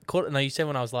 8. No, you said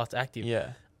when I was last active.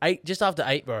 Yeah. 8, just after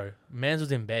 8, bro. Mans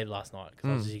was in bed last night because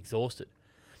I was just exhausted,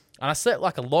 and I slept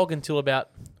like a log until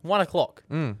about 1 o'clock.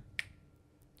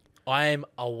 I am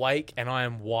awake and I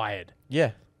am wired.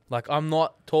 Yeah. Like I'm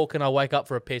not talking. I wake up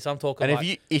for a piss. I'm talking. And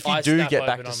like, if you I do snap get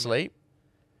back open, to I'm- sleep,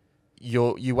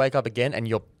 you wake up again and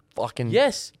you're fucking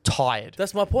Yes, tired.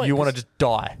 that's my point. You want to just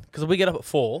die. because we get up at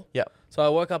 4. Yep. So I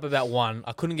woke up about 1.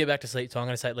 I couldn't get back to sleep, so I'm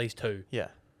going to say at least 2. Yeah.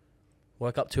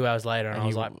 Woke up 2 hours later, and And I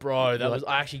was you- like, bro, you're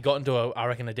I actually got into I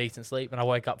reckon a decent sleep, and I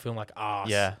wake up feeling like arse.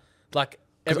 Yeah. Like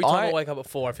every time I I- wake up at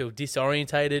 4, I feel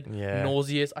disorientated, Yeah.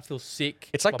 nauseous. I feel sick.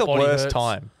 It's like my the body worst hurts.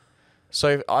 time.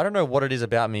 So I don't know what it is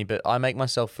about me, but I make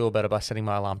myself feel better by setting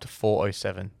my alarm to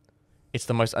 4:07. It's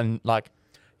the most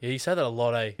Yeah, you say that a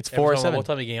lot, eh? It's Every time, 4:07. What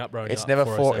time are you getting up, bro? it's never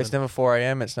 4. It's never 4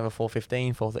 a.m. It's never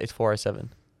 4:15. It's 4:07.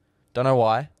 Don't know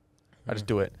why. I just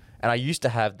do it. And I used to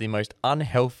have the most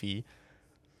unhealthy.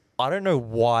 I don't know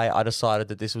why I decided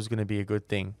that this was going to be a good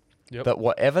thing. Yep. But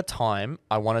whatever time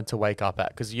I wanted to wake up at,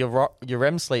 because your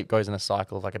REM sleep goes in a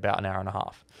cycle of like about an hour and a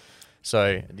half.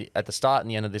 So at the start and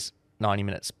the end of this 90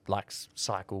 minutes like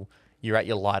cycle, you're at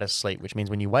your lightest sleep, which means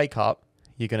when you wake up,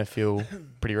 you're going to feel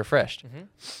pretty refreshed.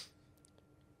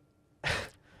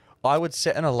 I would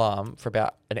set an alarm for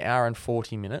about an hour and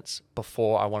 40 minutes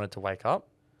before I wanted to wake up,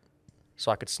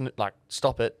 so I could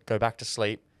stop it, go back to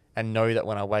sleep, and know that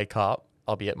when I wake up,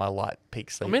 I'll be at my light peak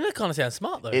I sleep. mean, that kind of sounds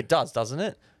smart, though. It does, doesn't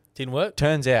it? Didn't work.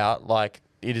 Turns out, like,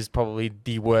 it is probably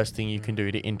the worst thing you can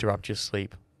do to interrupt your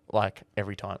sleep, like,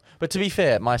 every time. But to be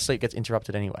fair, my sleep gets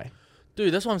interrupted anyway.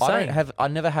 Dude, that's what I'm saying. I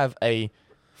never have a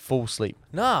full sleep.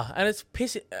 Nah, and it's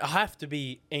pissing. I have to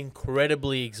be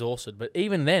incredibly exhausted, but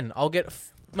even then, I'll get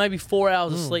maybe 4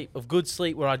 hours of sleep, of good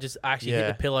sleep, where I just actually hit Yeah.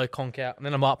 the pillow, conk out, and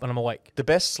then I'm up and I'm awake. The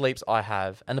best sleeps I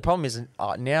have, and the problem is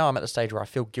now I'm at the stage where I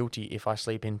feel guilty if I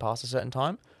sleep in past a certain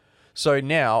time. So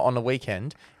now on the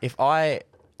weekend, if I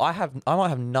might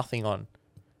have nothing on,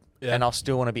 and I'll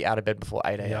still want to be out of bed before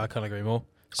 8 a.m. Yeah, I can't agree more.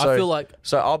 So, I feel like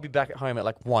so I'll be back at home at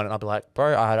like 1, and I'll be like,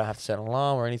 bro, I don't have to set an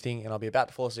alarm or anything, and I'll be about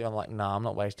to fall asleep. I'm like, nah, I'm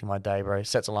not wasting my day, bro.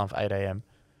 Sets alarm for 8 a.m.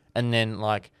 And then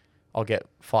like I'll get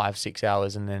 5-6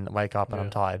 hours and then wake up and I'm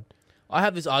tired. I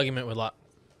have this argument with like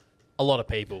a lot of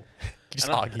people Just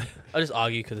And argue. I just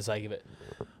argue for the sake of it.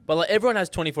 But like everyone has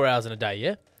 24 hours in a day,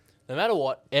 yeah? No matter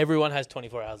what, everyone has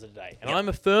 24 hours in a day. And I'm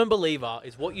a firm believer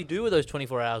it's what you do with those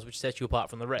 24 hours which sets you apart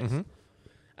from the rest. Mm-hmm.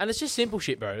 And it's just simple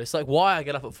shit, bro. It's like why I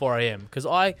get up at 4 a.m. Because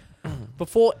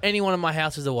before anyone in my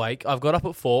house is awake, I've got up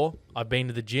at 4. I've been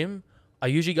to the gym. I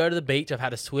usually go to the beach. I've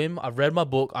had a swim. I've read my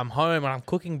book. I'm home and I'm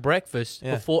cooking breakfast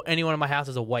before anyone in my house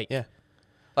is awake. Yeah.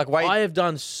 Like Wade, I have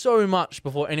done so much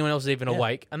before anyone else is even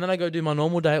awake. And then I go do my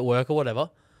normal day at work or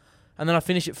whatever. And then I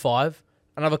finish at 5.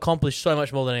 And I've accomplished so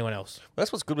much more than anyone else. well,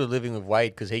 that's what's good with living with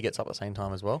Wade because he gets up at the same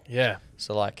time as well. Yeah.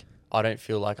 So like, I don't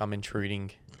feel like I'm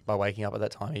intruding by waking up at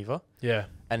that time either. Yeah.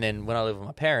 And then when I live with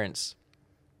my parents,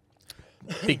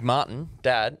 Big Martin,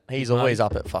 Dad, he's Big always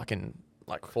Martin. up at fucking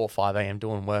like 4 or 5 a.m.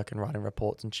 doing work and writing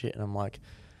reports and shit. And I'm like,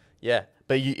 yeah.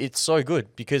 But it's so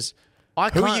good because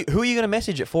who are you going to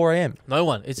message at 4 a.m.? No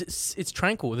one. It's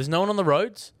tranquil. There's no one on the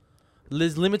roads.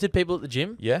 There's limited people at the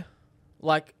gym. Yeah.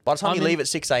 Like By the time you leave at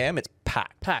 6 a.m., it's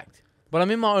packed. But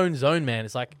I'm in my own zone, man.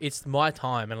 It's like it's my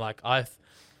time, and like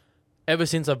ever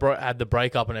since I had the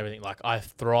breakup and everything, like I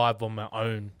thrive on my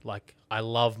own. Like I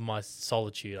love my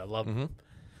solitude. I love. Mm-hmm.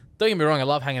 Don't get me wrong. I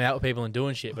love hanging out with people and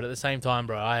doing shit, but at the same time,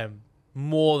 bro, I am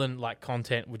more than like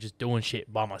content with just doing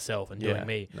shit by myself and doing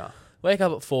me. No. Wake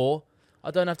up at 4. I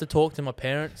don't have to talk to my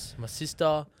parents, my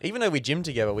sister. Even though we gym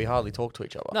together, we hardly talk to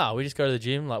each other. No, we just go to the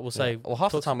gym. Like we'll say. Well,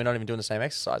 half the time we're not even doing the same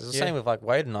exercise. It's the same with like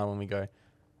Wade and I when we go.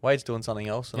 Wade's doing something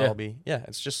else, and I'll be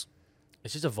it's just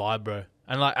a vibe, bro.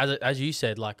 And like as you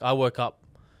said, like I woke up,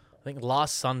 I think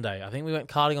last Sunday. I think we went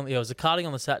karting on. It was a karting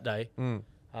on the Saturday, and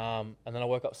then I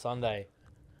woke up Sunday,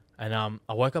 and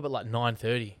I woke up at like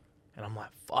 9:30, and I'm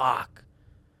like, fuck.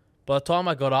 By the time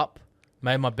I got up,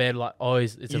 made my bed, like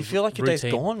always, it's you feel like your day's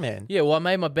gone, man. Yeah, well, I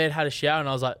made my bed, had a shower, and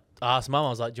I was like, I asked Mum, I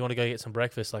was like, do you want to go get some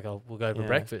breakfast? Like, we'll go for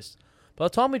breakfast. By the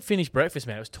time we'd finished breakfast,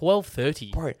 man, it was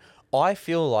 12:30. Bro, I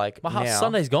feel like my now,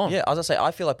 Sunday's gone. Yeah, as I say,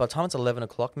 I feel like by the time it's 11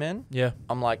 o'clock, man, Yeah.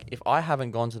 I'm like, if I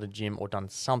haven't gone to the gym or done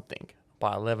something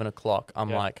by 11 o'clock, I'm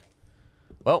like,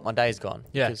 well, my day's gone.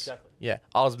 Yeah, Because- exactly. Yeah,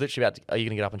 I was literally about to, are you going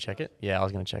to get up and check it? Yeah, I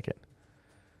was going to check it.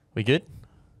 We good?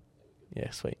 Yeah,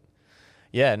 sweet.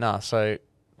 Yeah, nah, so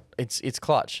it's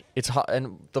clutch. It's hard,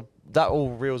 and that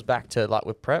all reels back to like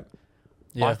with prep.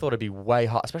 Yeah. I thought it'd be way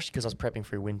hard, especially because I was prepping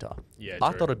through winter. Yeah, I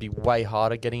true. thought it'd be way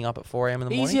harder getting up at 4 a.m. in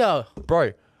the morning. Easier.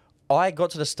 Bro, I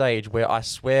got to the stage where I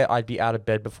swear I'd be out of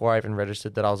bed before I even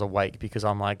registered that I was awake because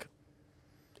I'm like,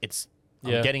 I'm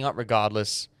getting up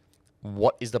regardless.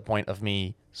 What is the point of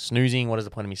me snoozing? What is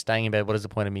the point of me staying in bed? What is the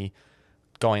point of me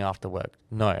going after work?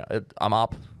 No, I'm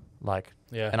up,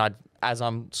 and as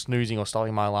I'm snoozing or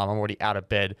stopping my alarm, I'm already out of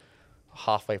bed,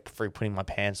 halfway through putting my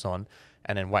pants on,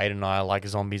 and then Wade and I are like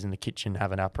zombies in the kitchen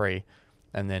having our pre,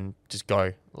 and then just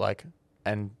go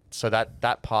and so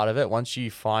that part of it, once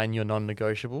you find your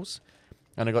non-negotiables,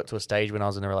 and I got to a stage when I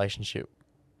was in a relationship.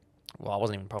 Well, I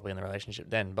wasn't even probably in the relationship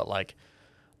then, but like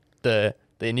the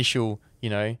initial,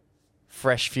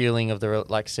 fresh feeling of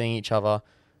seeing each other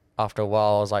after a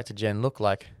while, I was like to Jen, look,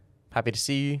 like happy to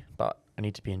see you, but I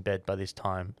need to be in bed by this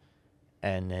time.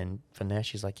 And then from there,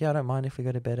 she's like, yeah, I don't mind if we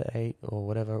go to bed at 8 or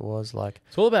whatever it was. Like,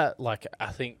 it's all about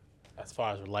I think as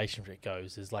far as relationship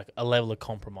goes, there's like a level of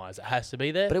compromise. It has to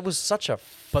be there. but it was such a,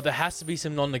 But there has to be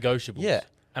some non-negotiables. Yeah.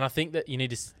 And I think that you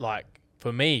need to,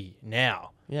 for me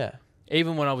now, yeah,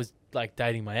 even when I was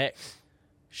dating my ex,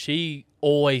 she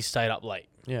always stayed up late.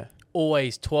 yeah,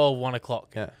 Always 12, 1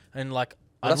 o'clock. yeah. And Well,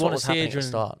 I'd that's what want was to see her happening at the during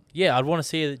start. Yeah, I'd want to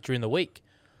see her during the week.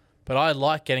 But I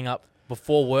like getting up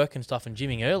before work and stuff and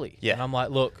gymming early. Yeah. And I'm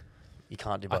like, look, You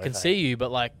can't do I both. can see you, but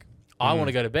I want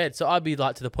to go to bed. So I'd be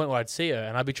to the point where I'd see her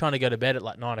and I'd be trying to go to bed at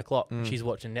 9 o'clock. And she's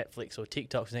watching Netflix or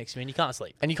TikToks next to me and you can't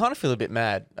sleep. And you kind of feel a bit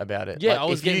mad about it. Yeah, I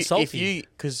was getting salty.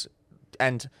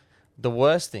 And the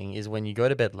worst thing is when you go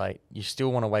to bed late, you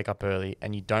still want to wake up early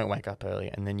and you don't wake up early.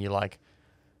 And then you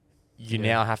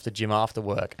now have to gym after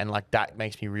work. And that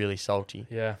makes me really salty.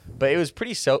 Yeah. But it was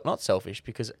pretty not selfish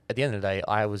because at the end of the day,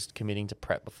 I was committing to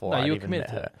prep before I even met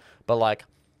her. But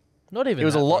Not even it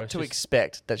was that, a lot bro. It's to just-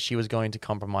 expect that she was going to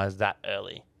compromise that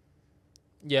early.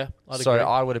 Yeah, I'd So agree.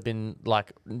 I would have been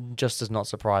just as not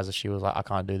surprised as she was like, I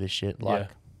can't do this shit. Yeah.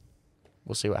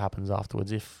 We'll see what happens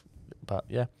afterwards but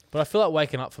yeah. But I feel like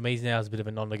waking up for me now is a bit of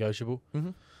a non-negotiable. Mm-hmm.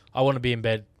 I want to be in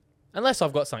bed unless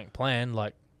I've got something planned.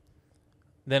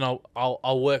 Then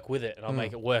I'll work with it and I'll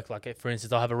make it work. For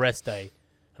instance, I'll have a rest day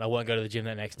and I won't go to the gym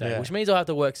that next day, Yeah. which means I'll have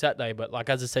to work Saturday. But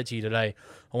as I said to you today,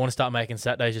 I want to start making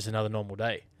Saturdays just another normal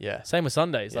day. Yeah. Same with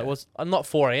Sundays. Yeah. I'm not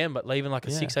 4 a.m., but even a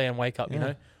Yeah. 6 a.m. wake up.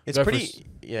 Yeah. It's Go for pretty.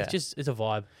 Yeah. It's a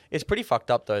vibe. It's pretty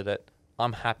fucked up though that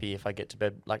I'm happy if I get to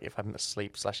bed, if I'm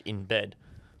asleep / in bed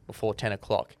before 10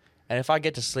 o'clock. And if I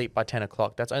get to sleep by 10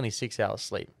 o'clock, that's only 6 hours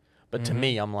sleep. But to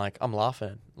me, I'm like, I'm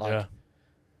laughing. Like,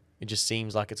 it just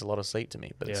seems like it's a lot of sleep to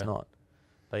me, but it's not.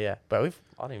 But yeah, but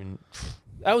I don't even...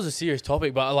 That was a serious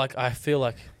topic, but like I feel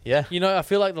like... Yeah. You know, I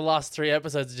feel like the last 3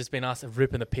 episodes have just been us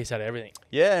ripping the piss out of everything.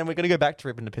 Yeah, and we're going to go back to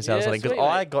ripping the piss out of something, because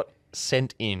I got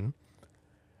sent in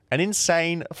an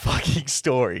insane fucking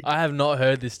story. I have not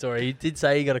heard this story. He did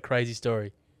say he got a crazy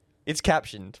story. It's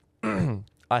captioned,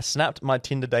 I snapped my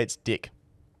Tinder date's dick.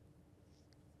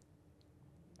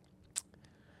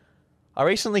 I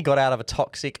recently got out of a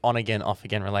toxic on-again,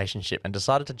 off-again relationship and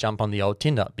decided to jump on the old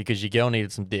Tinder because your girl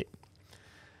needed some dick.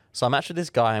 So I matched with this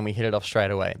guy and we hit it off straight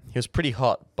away. He was pretty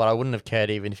hot, but I wouldn't have cared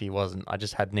even if he wasn't. I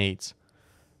just had needs.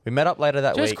 We met up later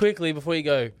that week. Just quickly before you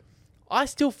go, I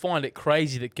still find it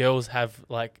crazy that girls have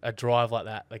like a drive like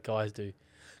that guys do.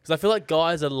 Because I feel like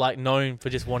guys are like known for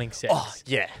just wanting sex. Oh,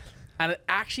 yeah. And it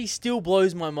actually still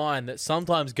blows my mind that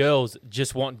sometimes girls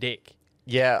just want dick.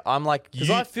 Yeah, I'm like,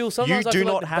 because I feel sometimes you do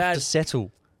not have to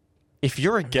settle. If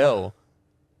you're a girl,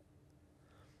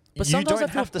 but you sometimes don't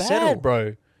I feel have to bad, settle,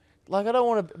 bro. Like I don't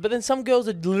want to, but then some girls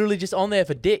are literally just on there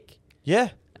for dick. Yeah,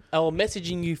 or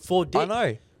messaging you for dick. I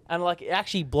know, and like it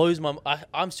actually blows my.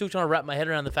 I'm still trying to wrap my head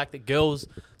around the fact that girls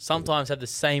sometimes have the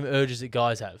same urges that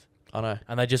guys have. I know,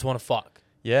 and they just want to fuck.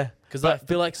 Yeah, because I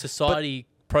feel like society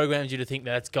programs you to think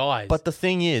that it's guys. But the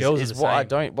thing is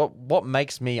what what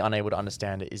makes me unable to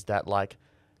understand it is that like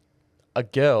a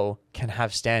girl can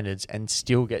have standards and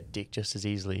still get dick just as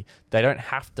easily. They don't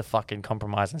have to fucking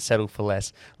compromise and settle for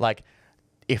less. Like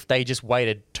if they just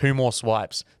waited 2 more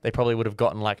swipes, they probably would have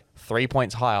gotten like 3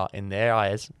 points higher in their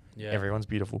eyes. Yeah. Everyone's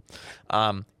beautiful.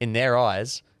 In their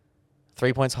eyes,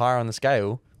 3 points higher on the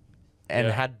scale and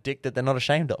had dick that they're not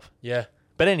ashamed of. Yeah.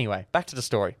 But anyway, back to the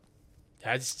story.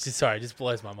 It just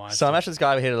blows my mind. So I matched this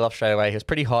guy, we hit it off straight away. He was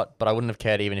pretty hot, but I wouldn't have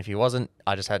cared even if he wasn't.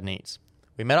 I just had needs.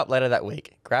 We met up later that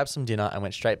week, grabbed some dinner, and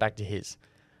went straight back to his.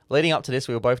 Leading up to this,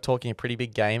 we were both talking a pretty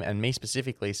big game, and me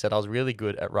specifically said I was really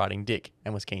good at riding dick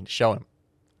and was keen to show him.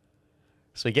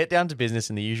 So we get down to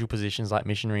business in the usual positions like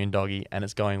missionary and doggy, and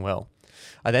it's going well.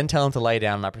 I then tell him to lay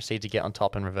down, and I proceed to get on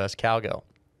top and reverse cowgirl.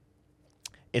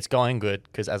 It's going good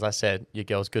because, as I said, your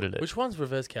girl's good at it. Which one's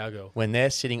reverse cowgirl? When they're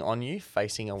sitting on you,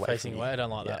 facing away. Facing away? I don't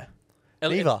like that.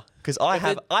 Neither, because I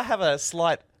have a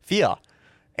slight fear.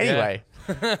 Anyway,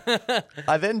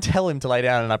 I then tell him to lay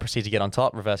down and I proceed to get on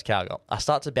top, reverse cowgirl. I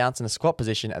start to bounce in a squat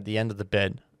position at the end of the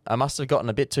bed. I must have gotten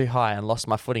a bit too high and lost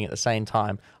my footing at the same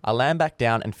time. I land back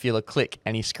down and feel a click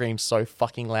and he screams so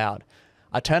fucking loud.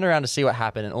 I turn around to see what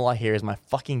happened and all I hear is my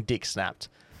fucking dick snapped.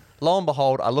 Lo and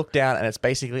behold, I look down and it's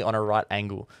basically on a right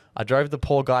angle. I drove the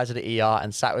poor guy to the ER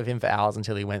and sat with him for hours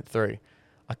until he went through.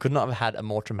 I could not have had a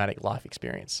more traumatic life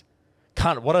experience.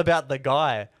 Cunt, what about the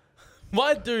guy?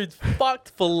 My dude's fucked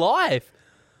for life.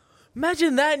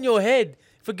 Imagine that in your head.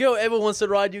 If a girl ever wants to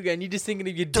ride you again, you're just thinking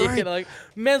of your dick and like,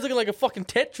 man's looking like a fucking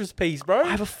Tetris piece, bro. I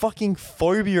have a fucking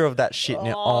phobia of that shit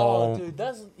now. Oh, dude,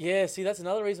 that's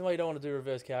another reason why you don't want to do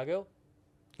reverse cowgirl.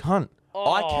 Cunt.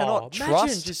 I cannot trust.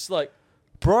 Imagine just like...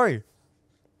 Bro.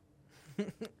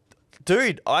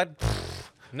 Dude,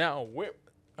 Now whip.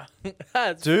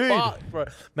 That's dude. fucked, bro.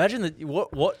 Imagine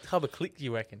what type of click do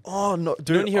you reckon? Oh, no,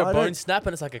 dude. When you hear a bone snap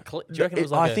and it's like a click, do you reckon it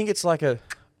was like I think it's like a...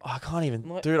 I can't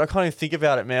even... Dude, I can't even think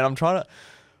about it, man. I'm trying to...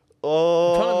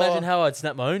 Oh. I'm trying to imagine how I'd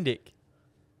snap my own dick.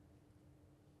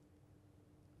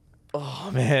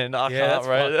 Oh, man. I can't, that's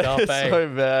bro. fucked up, It's so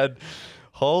bad.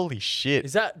 Holy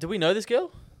shit. Do we know this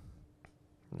girl?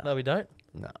 No, we don't?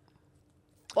 No.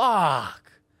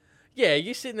 Fuck. Yeah,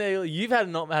 you're sitting there, you've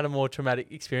not had a more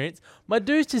traumatic experience. My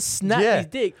dude's just snapped his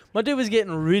dick. My dude was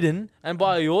getting ridden, and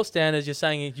by your standards, you're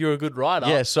saying you're a good rider.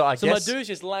 Yeah, so I guess... my dude's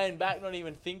just laying back, not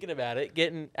even thinking about it,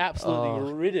 getting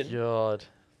absolutely ridden. God.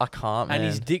 I can't, man. And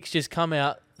his dick's just come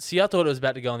out. See, I thought it was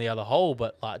about to go in the other hole,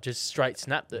 but like just straight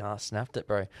snapped it. Nah, snapped it,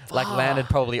 bro. Like landed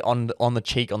probably on the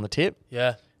cheek, on the tip.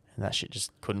 Yeah. And that shit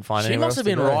just couldn't find She anywhere must else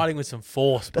have been to go. riding with some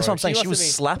force, bro. That's what I'm saying. She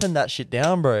was slapping that shit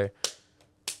down, bro.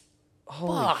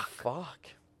 Holy fuck.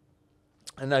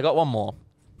 And I got one more.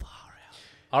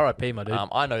 R.I.P. my dude.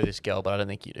 I know this girl, but I don't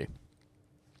think you do.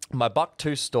 My buck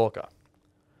 2 stalker.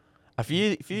 A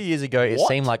few years ago, it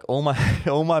seemed like all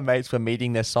my mates were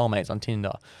meeting their soulmates on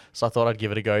Tinder, so I thought I'd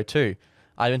give it a go too.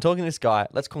 I'd been talking to this guy,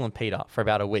 let's call him Peter, for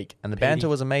about a week, and the banter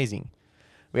was amazing.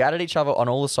 We added each other on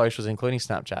all the socials, including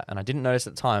Snapchat, and I didn't notice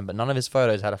at the time, but none of his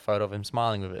photos had a photo of him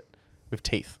smiling with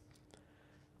teeth.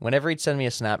 Whenever he'd send me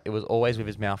a snap, it was always with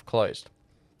his mouth closed.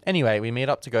 Anyway, we meet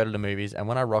up to go to the movies, and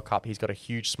when I rock up, he's got a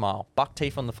huge smile. Buck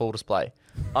teeth on the full display.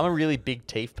 I'm a really big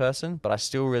teeth person, but I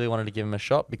still really wanted to give him a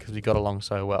shot because we got along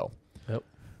so well. Yep.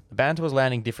 The banter was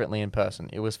landing differently in person.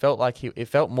 It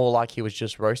felt more like he was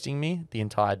just roasting me the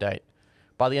entire date.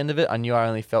 By the end of it, I knew I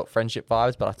only felt friendship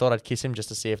vibes, but I thought I'd kiss him just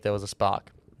to see if there was a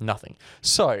spark. Nothing.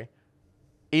 So,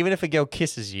 even if a girl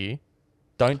kisses you,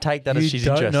 don't take that as she's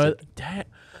interested.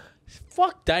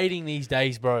 Fuck dating these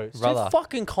days, bro. It's too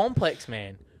fucking complex,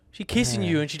 man. She kissing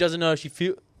you and she doesn't know if she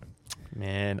feel...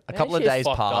 Man, a couple of days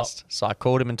passed, so I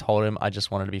called him and told him I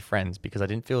just wanted to be friends because I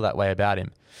didn't feel that way about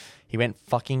him. He went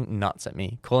fucking nuts at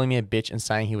me, calling me a bitch and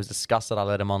saying he was disgusted I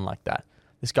let him on like that.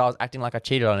 This guy was acting like I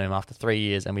cheated on him after 3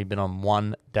 years and we'd been on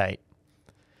one date.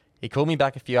 He called me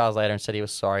back a few hours later and said he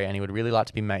was sorry and he would really like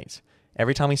to be mates.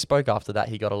 Every time we spoke after that,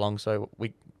 we got along so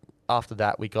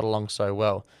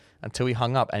well until we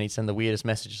hung up and he'd send the weirdest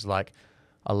messages like,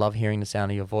 I love hearing the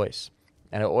sound of your voice.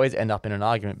 And it would always end up in an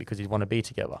argument because he'd want to be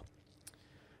together.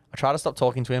 I tried to stop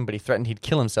talking to him, but he threatened he'd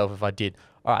kill himself if I did.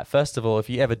 All right, first of all, if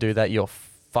you ever do that, you're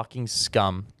fucking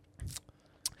scum.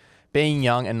 Being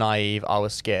young and naive, I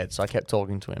was scared, so I kept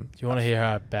talking to him. Do you want to hear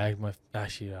how I bagged my...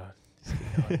 Actually, do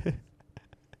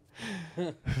you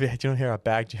want to hear how I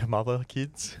bagged your mother,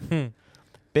 kids?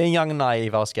 Being young and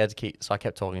naive, I was scared to keep, so I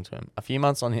kept talking to him. A few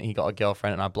months on, he got a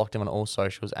girlfriend, and I blocked him on all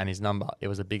socials and his number. It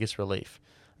was the biggest relief.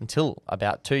 Until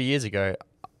about 2 years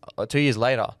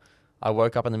later, I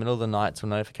woke up in the middle of the night to a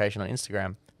notification on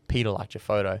Instagram. Peter liked your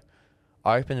photo.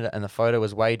 I opened it and the photo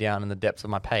was way down in the depths of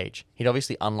my page. He'd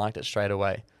obviously unliked it straight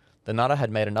away. The nutter had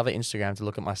made another Instagram to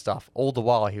look at my stuff. All the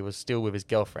while he was still with his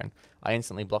girlfriend. I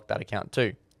instantly blocked that account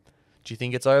too. Do you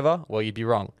think it's over? Well, you'd be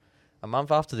wrong. A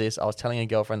month after this, I was telling a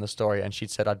girlfriend the story and she'd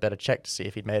said I'd better check to see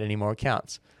if he'd made any more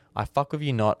accounts. I fuck with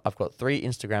you not. I've got 3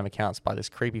 Instagram accounts by this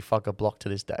creepy fucker blocked to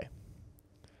this day.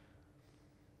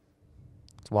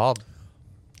 It's wild.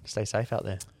 Stay safe out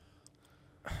there.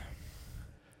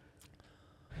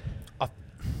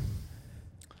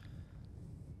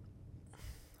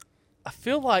 I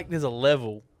feel like there's a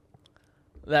level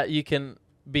that you can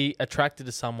be attracted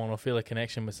to someone or feel a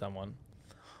connection with someone.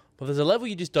 But there's a level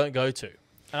you just don't go to.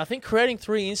 And I think creating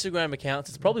 3 Instagram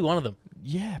accounts is probably one of them.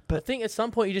 Yeah, but... I think at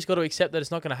some point you just got to accept that it's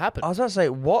not going to happen. I was about to say,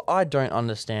 what I don't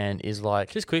understand is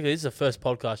like... Just quickly, this is the first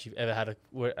podcast you've ever had,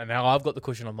 and now I've got the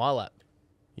cushion on my lap.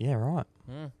 Yeah, right.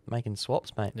 Making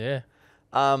swaps, mate. Yeah.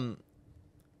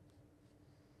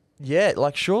 Yeah,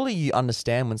 like surely you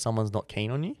understand when someone's not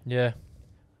keen on you. Yeah.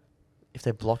 If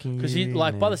they're blocking you.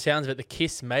 Because by the sounds of it, the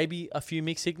kiss maybe a few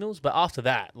mixed signals, but after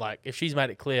that, like if she's made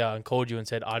it clear and called you and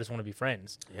said, I just want to be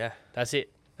friends. Yeah. That's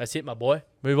it. That's it, my boy.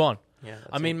 Move on. Yeah.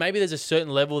 I mean, maybe there's a certain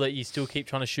level that you still keep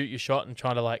trying to shoot your shot and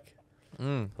trying to like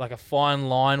a fine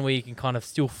line where you can kind of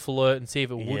still flirt and see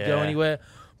if it would go anywhere.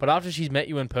 But after she's met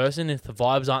you in person, if the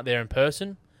vibes aren't there in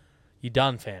person, you're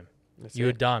done, fam.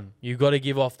 You're done. You got to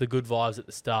give off the good vibes at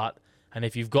the start. And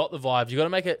if you've got the vibes, you got to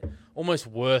make it almost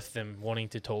worth them wanting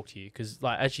to talk to you. Because,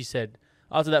 like as she said,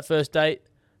 after that first date,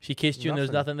 she kissed you and there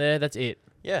was nothing there. That's it.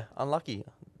 Yeah, unlucky.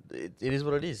 It is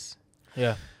what it is.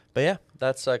 Yeah. But yeah,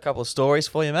 that's a couple of stories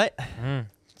for you, mate.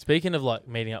 Speaking of like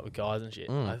meeting up with guys and shit,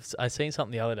 I've seen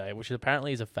something the other day, which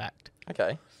apparently is a fact.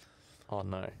 Okay. Oh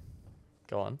no.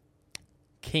 Go on.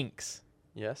 Kinks.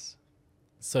 Yes.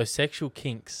 So sexual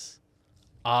kinks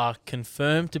are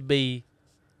confirmed to be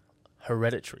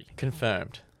hereditary.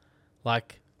 Confirmed.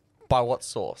 Like, by what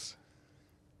source?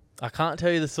 I can't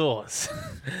tell you the source,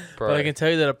 Bro. but I can tell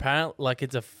you that apparently, like,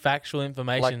 it's a factual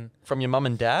information. Like from your mum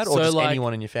and dad, or So, just like,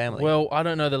 anyone in your family? Well, I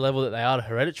don't know the level that they are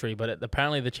hereditary, but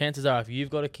apparently the chances are if you've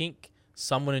got a kink,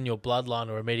 someone in your bloodline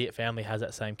or immediate family has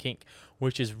that same kink,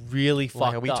 which is really fucked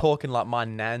up. Are we talking like my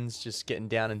nan's just getting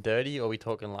down and dirty, or are we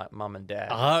talking like mum and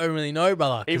dad? I don't really know,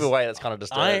 brother. Either way, that's kind of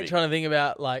disturbing. I ain't trying to think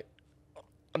about, like...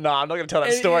 No, I'm not going to tell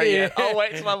that story yet. I'll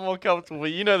wait till I'm more comfortable.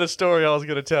 You know the story I was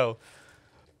going to tell.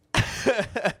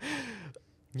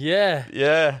 Yeah.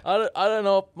 Yeah. I don't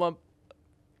know if my...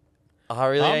 I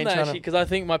really ain't trying to... Because I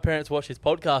think my parents watch this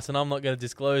podcast and I'm not going to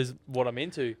disclose what I'm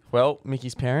into. Well,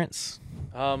 Mickey's parents...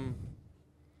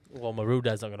 Well, my real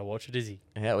dad's not going to watch it, is he?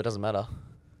 Yeah, well, it doesn't matter.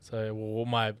 So, well,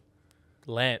 my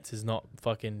Lance is not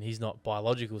fucking... He's not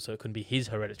biological, so it couldn't be his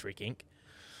hereditary kink.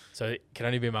 So it can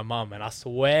only be my mum. And I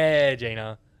swear,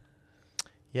 Gina...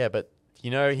 Yeah, but... You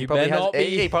know, he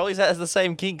probably has the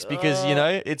same kinks because, you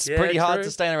know, it's pretty hard to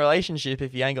stay in a relationship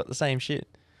if you ain't got the same shit.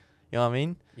 You know what I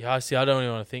mean? Yeah, I see. I don't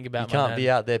even want to think about You can't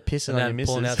be out there pissing on your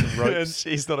missus. Pulling out some ropes.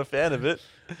 She's not a fan of it.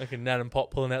 Like a Nat and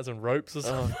Pop pulling out some ropes or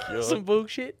something. Oh, God. Some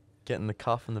bullshit. Getting the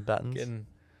cuff and the battens.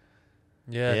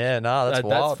 Yeah. Yeah, nah, that's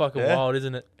wild. That's fucking wild,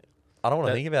 isn't it? I don't want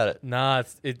to think about it. Nah,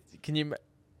 can you...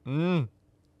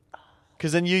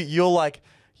 Because then you're like...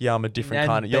 Yeah, I'm a different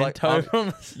kind of... You're like,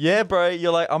 yeah, bro.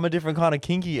 You're like, I'm a different kind of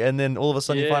kinky. And then all of a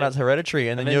sudden you find out it's hereditary.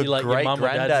 And then your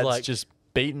great-granddad's just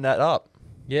beating that up.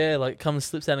 Yeah, like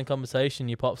slips out in conversation.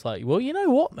 Your pop's like, well, you know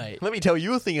what, mate? Let me tell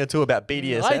you a thing or two about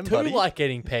BDSM, I too buddy. like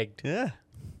getting pegged. Yeah.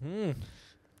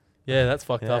 Yeah, that's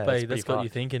fucked Yeah, up, that's eh? That's pretty got you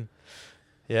thinking.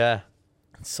 Yeah.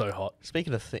 It's so hot.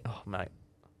 Speaking of oh, mate.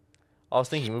 I was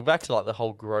thinking, we're back to like the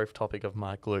whole growth topic of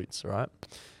my glutes, right?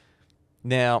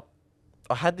 Now,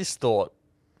 I had this thought,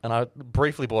 and I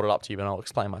briefly brought it up to you, but I'll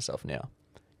explain myself now.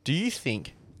 Do you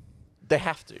think they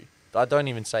have to? I don't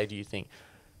even say do you think.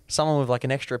 Someone with like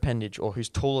an extra appendage or who's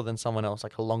taller than someone else,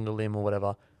 like a longer limb or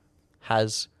whatever,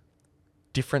 has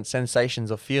different sensations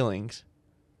or feelings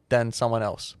than someone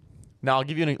else. Now, I'll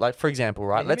give you like, for example,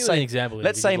 right? Yeah, let's say an example.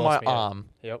 Let's say my arm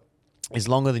Yep. is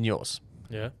longer than yours.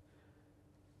 Yeah.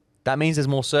 That means there's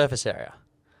more surface area.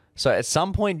 So at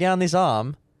some point down this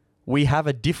arm, we have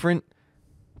a different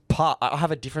part. I have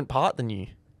a different part than you.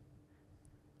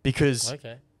 Because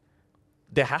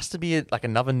there has to be like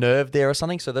another nerve there or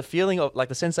something. So the feeling of like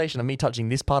the sensation of me touching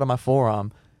this part of my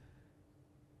forearm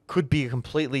could be a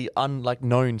completely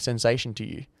known sensation to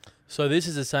you. So this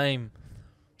is the same.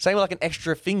 Same with like an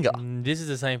extra finger. This is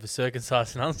the same for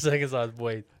circumcised and uncircumcised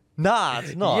boys. Nah,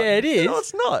 it's not. Yeah, it is. No,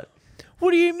 it's not.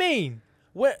 What do you mean?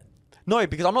 Where? No,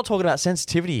 because I'm not talking about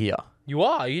sensitivity here. You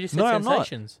are. You just said No, I'm not.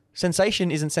 sensations.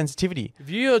 Sensation isn't sensitivity. If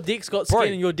your dick's got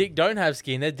skin and your dick don't have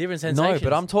skin, they're different sensations. No,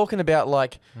 but I'm talking about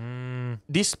like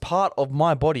this part of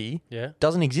my body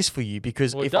doesn't exist for you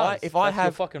because Well, if That's I your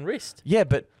have fucking wrist. Yeah,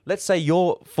 but let's say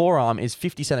your forearm is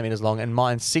 50 centimeters long and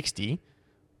mine's 60.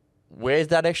 Where's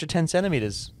that extra 10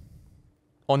 centimeters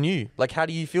on you? Like, how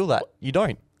do you feel that? You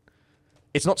don't.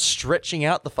 It's not stretching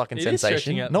out the fucking It is sensation.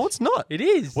 stretching out. No, it's not. It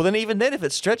is. Well, then even then, if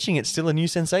it's stretching, it's still a new Do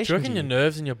sensation. you reckon to your you.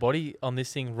 nerves in your body on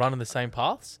this thing run in the same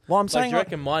paths? Well, I'm saying do you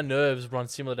reckon my nerves run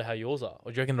similar to how yours are?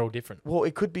 Or do you reckon they're all different? Well,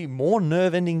 it could be more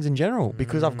nerve endings in general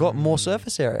because I've got more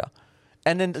surface area.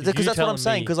 And then, because that's what I'm telling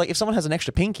saying, me- because like if someone has an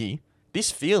extra pinky,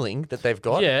 this feeling that they've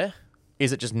got, Yeah.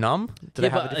 is it just numb? Do Yeah, they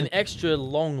have a but different... an extra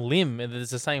long limb and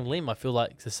it's the same limb, I feel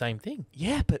like it's the same thing.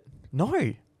 Yeah, but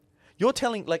no. You're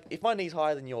telling, like, if my knee's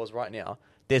higher than yours right now,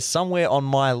 there's somewhere on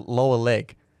my lower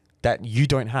leg that you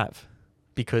don't have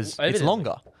because Well, it's evidently.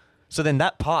 longer. So then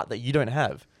that part that you don't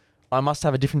have, I must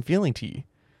have a different feeling to you.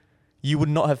 You would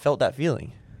not have felt that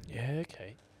feeling. Yeah,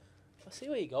 okay. I see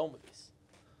where you're going with this.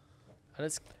 And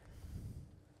it's...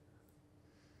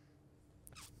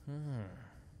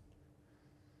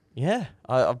 Yeah.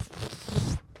 That's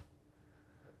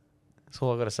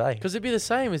all I've got to say. Because it'd be the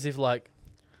same as if, like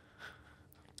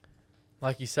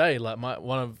you say, like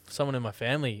someone in my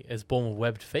family is born with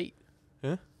webbed feet.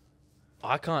 Yeah.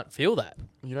 I can't feel that.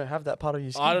 You don't have that part of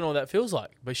your skin. I don't know what that feels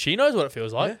like, but she knows what it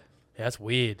feels like. Yeah. Yeah, that's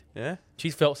weird. Yeah.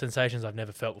 She's felt sensations I've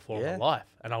never felt before in Yeah. my life,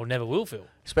 and I never will feel.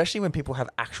 Especially when people have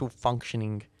actual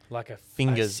functioning Like a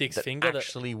fingers six that finger.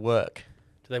 actually work.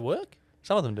 Do they work?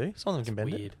 Some of them do. Some of them can bend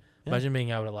Weird. it. Yeah. Imagine being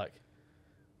able to like.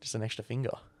 Just an extra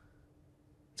finger.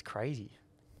 It's crazy.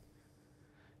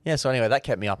 Yeah, so anyway, that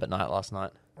kept me up at night last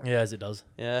night. Yeah, as it does.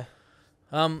 Yeah.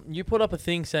 You put up a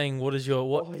thing saying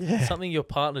Oh, yeah. something your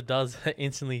partner does that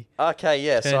instantly. Okay,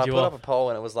 yeah. So Turned I you put up off. a poll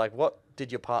and it was like, what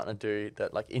did your partner do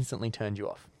that like instantly turned you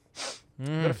off?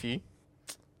 Got a few.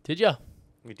 Did ya?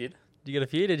 We did. Did you get a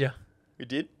few? Did ya? We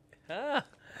did.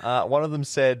 Ah. One of them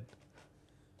said,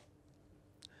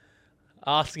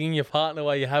 Asking your partner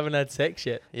why you haven't had sex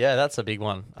yet. yeah, that's a big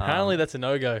one. Apparently, that's a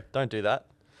no go. Don't do that.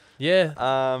 Yeah.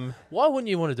 Why wouldn't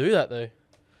you want to do that though?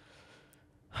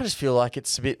 I just feel like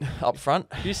it's a bit upfront.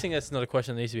 Do you think that's not a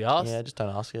question that needs to be asked? Yeah, just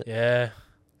don't ask it. Yeah.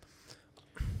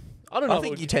 I don't know. I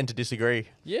think you tend to disagree.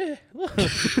 Yeah. No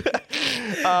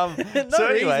No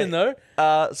reason though.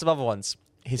 Some other ones.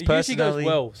 His It usually personality. goes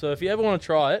well. So if you ever want to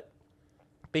try it,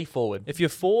 Be forward. if you're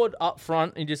forward up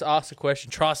front and just ask a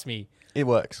question, trust me, It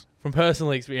works. from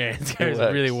personal experience, it goes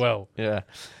works. really well. Yeah.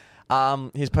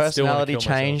 His personality kill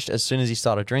myself. changed as soon as he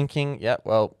started drinking. Yeah,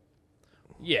 well,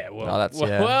 Yeah, well, no, that's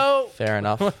well, fair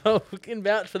enough. well, we can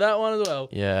vouch for that one as well.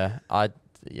 Yeah,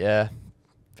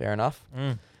 fair enough.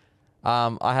 Mm.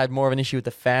 I had more of an issue with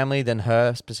the family than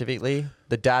her specifically.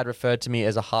 The dad referred to me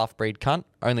as a half-breed cunt.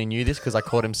 Only knew this because I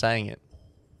caught him saying it.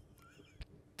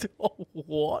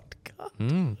 What?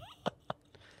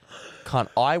 Cunt.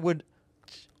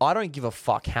 I don't give a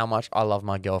fuck how much I love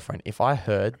my girlfriend. If I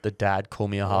heard the dad call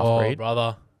me a Oh, half-breed,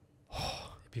 brother.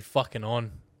 It'd be fucking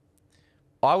on.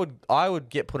 I would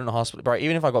get put in a hospital, bro.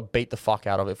 Even if I got beat the fuck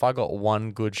out of it, if I got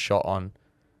one good shot on,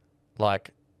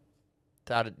 like,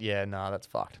 that, yeah, nah, that's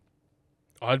fucked.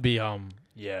 I'd be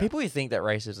Yeah. People who think that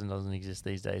racism doesn't exist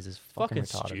these days is fucking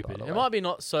retarded. stupid. By the It way. might be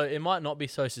not so. It might not be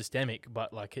so systemic,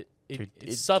 but like Dude,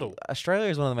 it's subtle. Australia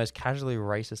is one of the most casually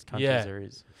racist countries Yeah. there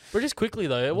is. But just quickly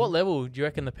though, at what level do you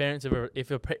reckon the parents of if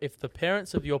the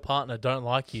parents of your partner don't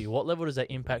like you, what level does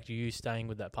that impact you staying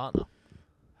with that partner?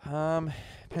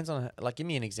 Depends on like. Give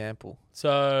me an example.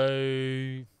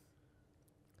 So,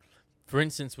 for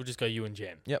instance, we'll just go you and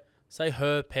Jen. Yep. Say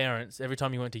her parents every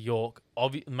time you went to York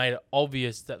made it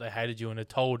obvious that they hated you and had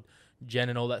told Jen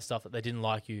and all that stuff that they didn't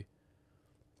like you.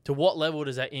 To what level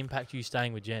does that impact you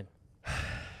staying with Jen?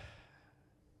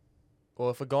 Well,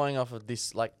 if we're going off of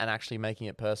this, like, and actually making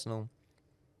it personal,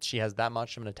 she has that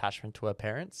much of an attachment to her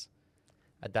parents.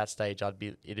 At that stage,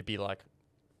 it'd be like,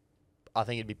 I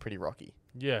think it'd be pretty rocky.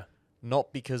 Yeah.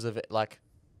 Not because of it, like,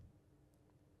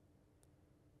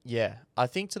 yeah, I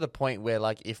think to the point where,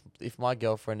 like, if my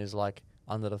girlfriend is like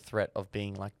under the threat of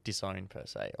being like disowned per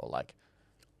se, or like,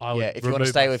 if you want to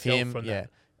stay with him,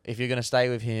 if you're gonna stay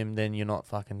with him, then you're not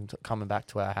fucking coming back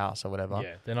to our house or whatever.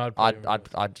 Yeah, then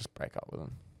I'd just break up with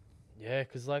him. Yeah,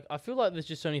 because like I feel like there's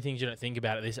just so many things you don't think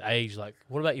about at this age. Like,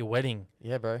 what about your wedding?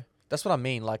 Yeah, bro. That's what I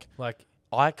mean. Like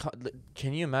I can't,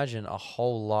 can you imagine a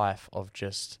whole life of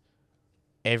just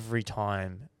every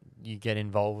time you get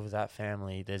involved with that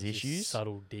family, there's just issues,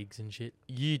 subtle digs and shit.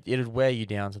 It'd wear you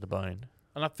down to the bone.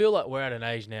 And I feel like we're at an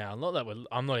age now. Not that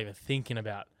I'm not even thinking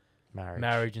about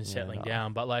marriage and settling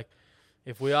down, but like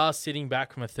if we are sitting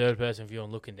back from a third person view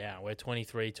and looking down, we're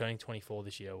 23, turning 24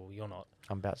 this year. Well, you're not.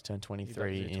 I'm about to turn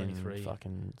 23 in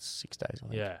fucking 6 days. I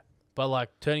think. Yeah, but like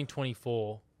turning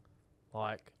 24,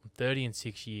 like I'm 30 in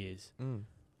 6 years.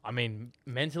 I mean,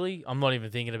 mentally, I'm not even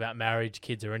thinking about marriage,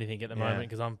 kids, or anything at the moment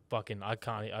because I'm fucking. I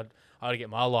gotta get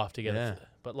my life together. Yeah.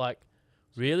 But like,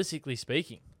 realistically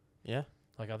speaking, Yeah.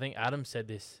 like I think Adam said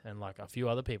this, and like a few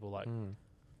other people, like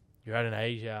you're at an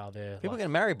age out there. People like,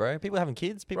 getting married, bro. People having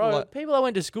kids. People bro, like people I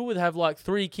went to school with have like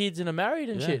 3 kids and are married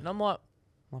and shit, and I'm like,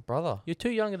 my brother. you're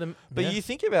too younger than. But you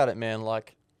think about it, man.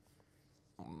 Like,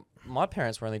 my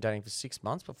parents were only dating for 6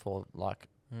 months before, like,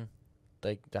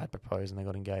 dad proposed and they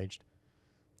got engaged.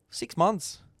 6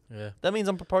 months. Yeah. That means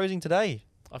I'm proposing today.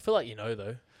 I feel like you know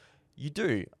though. You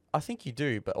do. I think you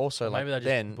do. But also, Maybe like,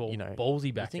 they're then, just you know,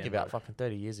 ballsy back you think then, about bro. fucking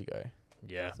 30 years ago.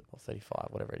 Yeah. Or 35,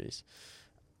 whatever it is.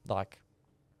 Like,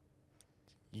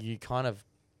 you're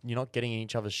not getting in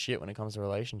each other's shit when it comes to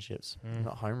relationships. You're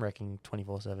not home wrecking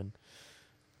 24/7.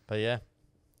 But yeah,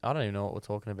 I don't even know what we're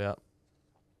talking about.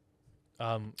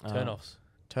 Turn-offs.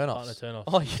 Turn-offs. Partner turn-offs.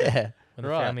 Oh, yeah. When the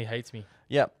family hates me.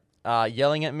 Yep.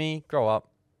 Yelling at me, grow up.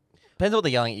 Depends on what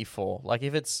they're yelling at you for. Like,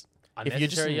 if you're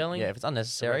just Yelling. yeah, if it's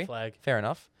unnecessary, Red flag. fair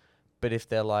enough. But if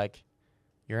they're like,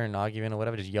 you're in an argument or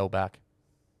whatever, just yell back.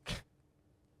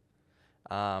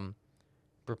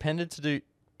 Pretended to do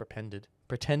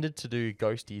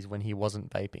ghosties when he wasn't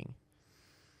vaping.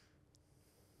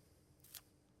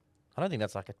 I don't think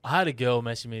that's like a. I had a girl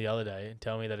message me the other day and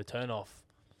tell me that a turn-off.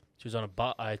 She was on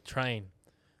a train,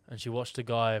 and she watched a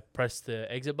guy press the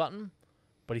exit button,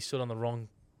 but he stood on the wrong.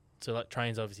 So like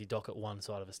trains obviously dock at one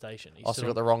side of a station. He Also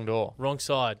got the wrong door. Wrong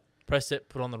side. Pressed it,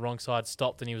 put on the wrong side,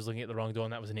 stopped, and he was looking at the wrong door,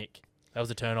 and that was an ick. That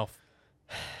was a turn-off.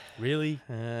 Really?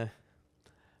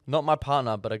 Not my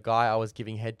partner, but a guy I was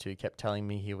giving head to kept telling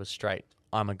me he was straight.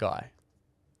 I'm a guy.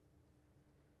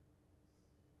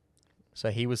 So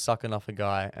he was sucking off a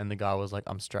guy, and the guy was like,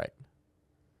 I'm straight.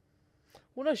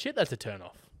 Well, no shit, that's a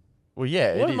turn-off. Well,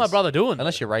 yeah, What is my brother doing?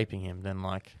 Unless you're raping him, then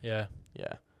like... Yeah.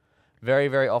 Yeah. Very,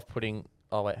 very off-putting...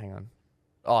 Oh, wait, hang on.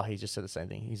 Oh, he just said the same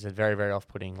thing. He said very, very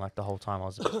off-putting, like the whole time I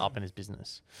was up in his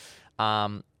business.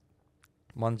 One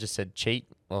just said cheat.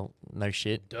 Well, no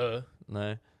shit. Duh.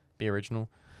 No. Be original.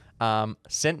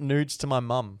 Sent nudes to my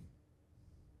mum.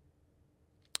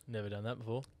 Never done that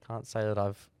before. Can't say that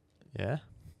I've... Yeah.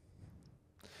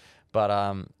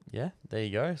 But, yeah, there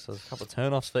you go. So there's a couple of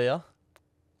turn-offs for you.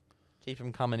 Keep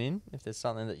them coming in if there's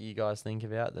something that you guys think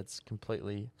about that's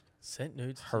completely... Sent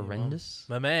nudes. Horrendous.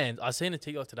 My man, I seen a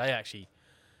TikTok today actually,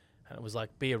 and it was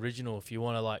like, be original if you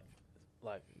want to like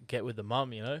get with the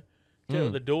mum, you know, get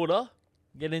with the daughter,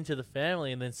 get into the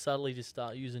family, and then subtly just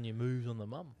start using your moves on the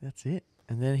mum. That's it.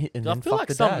 And then I then feel fuck like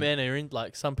the some dad. men are in,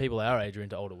 like some people our age are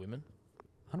into older women.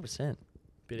 100%.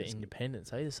 Bit of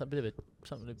independence, hey? There's some bit of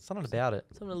something about it.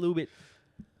 Something a little bit.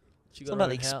 Something about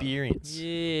the experience.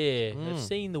 Yeah, they've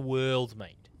seen the world,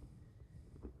 mate.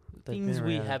 They've Things been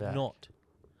we around have back. not.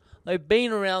 They've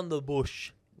been around the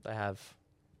bush. They have.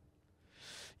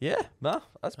 Yeah, no,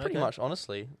 that's pretty Okay. much,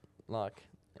 honestly, like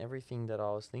everything that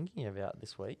I was thinking about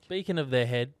this week. Speaking of their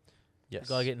head, Yes.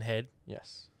 the guy getting head,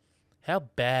 Yes. how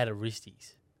bad are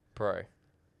wristies? Bro.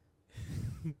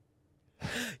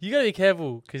 You got to be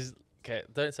careful because, okay,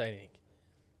 don't say anything.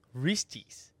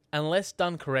 wristies, unless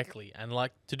done correctly, and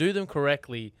like to do them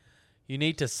correctly, you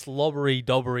need to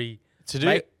slobbery-dobbery. To do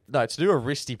a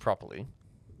wristy properly.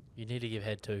 You need to give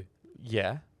head too.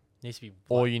 Yeah. Needs to be.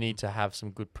 Or you need to have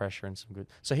some good pressure and some good.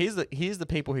 So here's the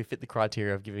people who fit the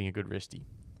criteria of giving a good wristy.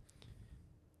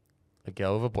 A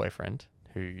girl with a boyfriend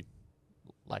who,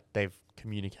 like, they've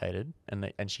communicated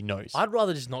and she knows. I'd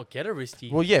rather just not get a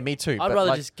wristy. Well, yeah, me too. I'd but rather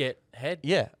like, just get head.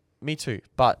 Yeah, me too.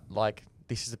 But like,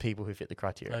 this is the people who fit the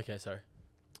criteria. Okay, sorry.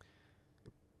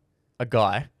 A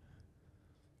guy.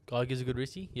 Guy gives a good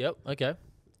wristy. Yep. Okay.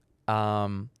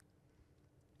 A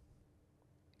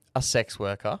sex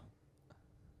worker.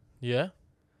 Yeah.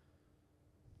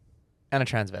 And a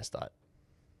transvestite.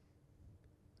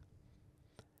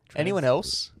 Anyone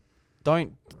else?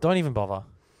 Don't even bother.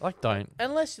 Like, don't.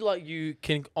 Unless like you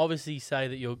can obviously say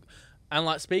that you're, and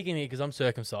like speaking here because I'm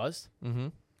circumcised. Mm-hmm.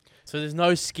 So there's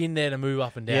no skin there to move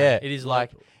up and down. Yeah, It is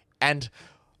like and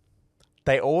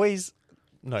they always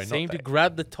seem to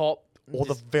grab the top or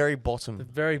the very bottom. the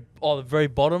very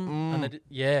bottom, and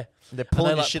They're pulling they,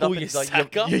 your like, shit pull up. your And, like,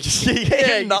 sack up. You're just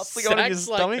your nuts your are going in your sack's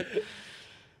like- stomach.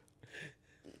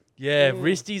 Yeah,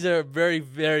 wristies are very,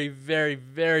 very, very,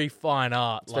 very fine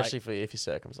art. Especially Like, if you're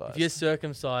circumcised. if you're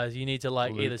circumcised, you need to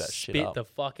like Lube either that shit spit up. the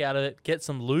fuck out of it, get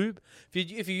some lube.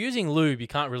 If you're using lube, you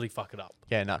can't really fuck it up.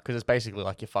 Yeah, no, because it's basically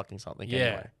like you're fucking something Yeah.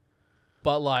 anyway.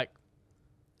 But like,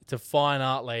 it's a fine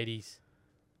art, ladies.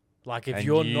 Like if And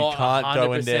you're you not can't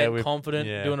go in there 100% with- confident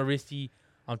yeah. doing a wristy,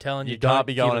 I'm telling you, You can't don't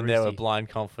be give going a in there with wristy. blind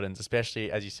confidence,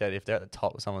 especially as you said, if they're at the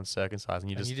top with someone circumcised and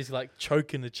you And just you're just like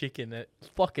choking the chicken. It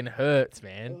fucking hurts,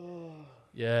 man.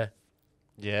 Yeah.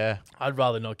 yeah. I'd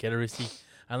rather not get a wristy.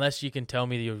 Unless you can tell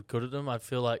me that you're good at them. I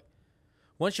feel like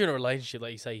once you're in a relationship,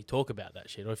 like you say, you talk about that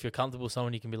shit. Or if you're comfortable with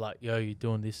someone, you can be like, yo, you're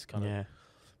doing this kind of. Yeah.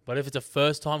 But if it's a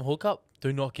first time hookup,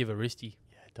 do not give a wristy.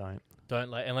 Yeah, don't. Don't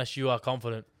like, unless you are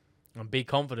confident. And be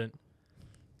confident.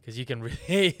 Because you can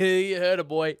really hurt a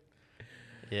boy.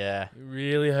 Yeah. You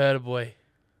really hurt a boy.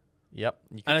 Yep.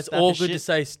 And it's all good to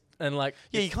say, and like,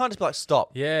 Yeah, you can't just be like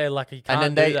stop. yeah, like you can't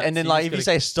And then do that, and then so like just if you gotta-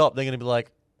 say stop, they're gonna be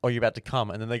like, "Oh, you're about to come,"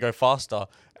 and then they go faster,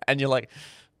 and you're like,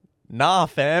 "Nah,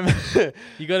 fam."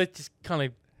 you got to just kind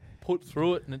of put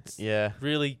through it, and it's Yeah.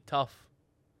 really tough.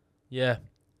 Yeah.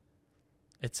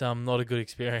 It's not a good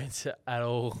experience at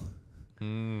all.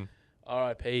 Mm.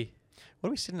 R.I.P. What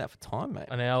are we sitting at for time, mate?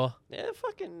 An hour. Yeah,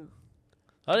 fucking,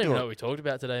 I don't even Do know it. what we talked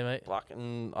about today, mate.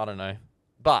 fucking, I don't know,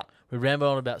 but We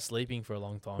rambled on about sleeping for a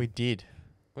long time. we did.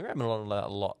 We rambled on a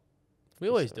lot. We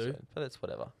always this do. episode, but it's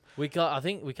whatever. I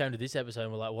think we came to this episode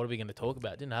and we're like, what are we going to talk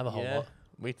about? Didn't have a whole Yeah. lot.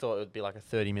 We thought it would be like a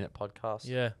 30-minute podcast.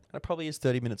 Yeah. And it probably is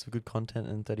 30 minutes of good content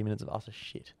and 30 minutes of utter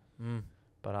shit. Mm.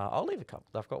 But I'll leave a couple.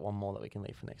 I've got one more that we can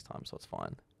leave for next time, so it's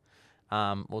fine.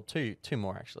 Well, two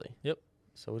more actually. Yep.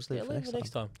 So we'll just leave Yeah, it for leave next it next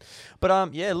time.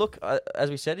 But yeah, look, as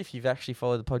we said, if you've actually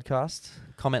followed the podcast,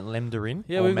 comment Lemderin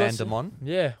Yeah, or we've got some- Mandamon.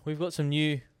 Yeah, we've got some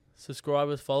new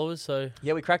subscribers, followers, so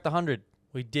Yeah, we cracked 100,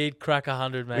 we did crack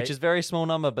 100, mate. which is a very small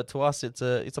number, but to us, it's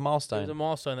a it milestone, was a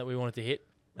milestone that we wanted to hit,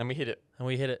 and we hit it. and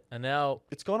we hit it. And now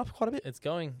It's gone up quite a bit,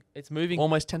 it's moving.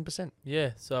 almost 10%,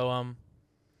 Yeah, so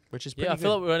which is pretty yeah, I good.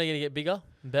 feel like we're only going to get bigger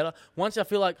and better. Once I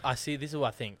feel like this is what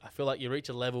I think. I feel like you reach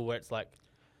a level where it's like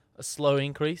a slow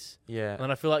increase, Yeah, and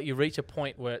then I feel like you reach a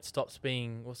point where it stops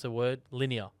being, what's the word,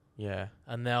 linear, yeah,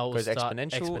 and now it'll Goes start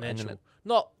exponential, and then it-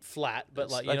 not flat, but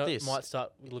It's like, like you know, this. it might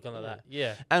start looking like Yeah. that.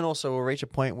 Yeah, and also we'll reach a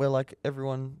point where like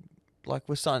everyone, like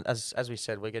we're starting, as we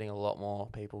said, we're getting a lot more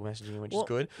people messaging, which Well, is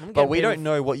good. I'm But getting we people don't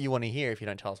know what you want to hear if you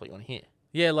don't tell us what you want to hear.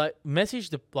 Yeah, like message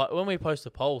like when we post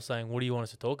a poll saying, "What do you want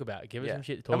us to talk about?" Give us Yeah. some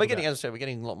shit to talk And we're about. getting, as I said, we're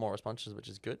getting a lot more responses, which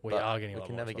is good. We but are getting a we lot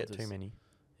can more never get too responses. many.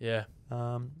 Yeah,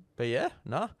 But yeah,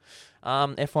 nah.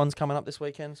 F1's coming up this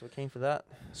weekend, so we're keen for that.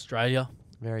 Australia.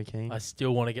 Very keen. I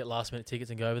still want to get last minute tickets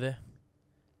and go over there.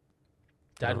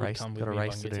 Got a Dad would race- come with got a me if I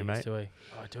race can to get do, tickets mate. too, eh?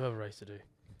 Oh, I do have a race to do.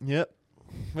 Yep.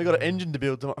 We got an engine to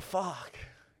build tomorrow. Fuck.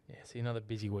 Yeah, see another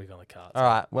busy week on the cards. All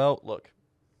right. Well, look.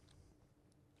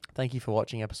 Thank you for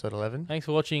watching episode 11. Thanks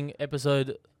for watching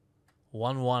episode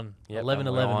 11. Yep, 11,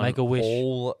 and we're 11. on Make a wish.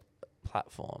 All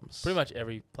platforms. Pretty much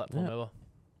every platform Yeah. ever.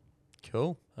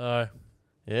 Cool. All right.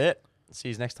 Yeah. See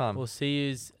you next time. We'll see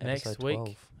you next Episode week.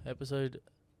 12. Episode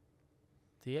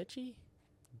Dieci?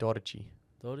 Dorici.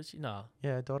 Dodici? Nah.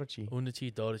 Yeah, Dorici.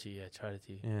 Undici, Dodici. Yeah,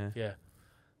 Charity. Yeah. Yeah.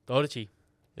 Dodici.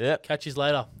 Yep. Catch you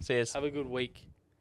later. See you. Have a good week.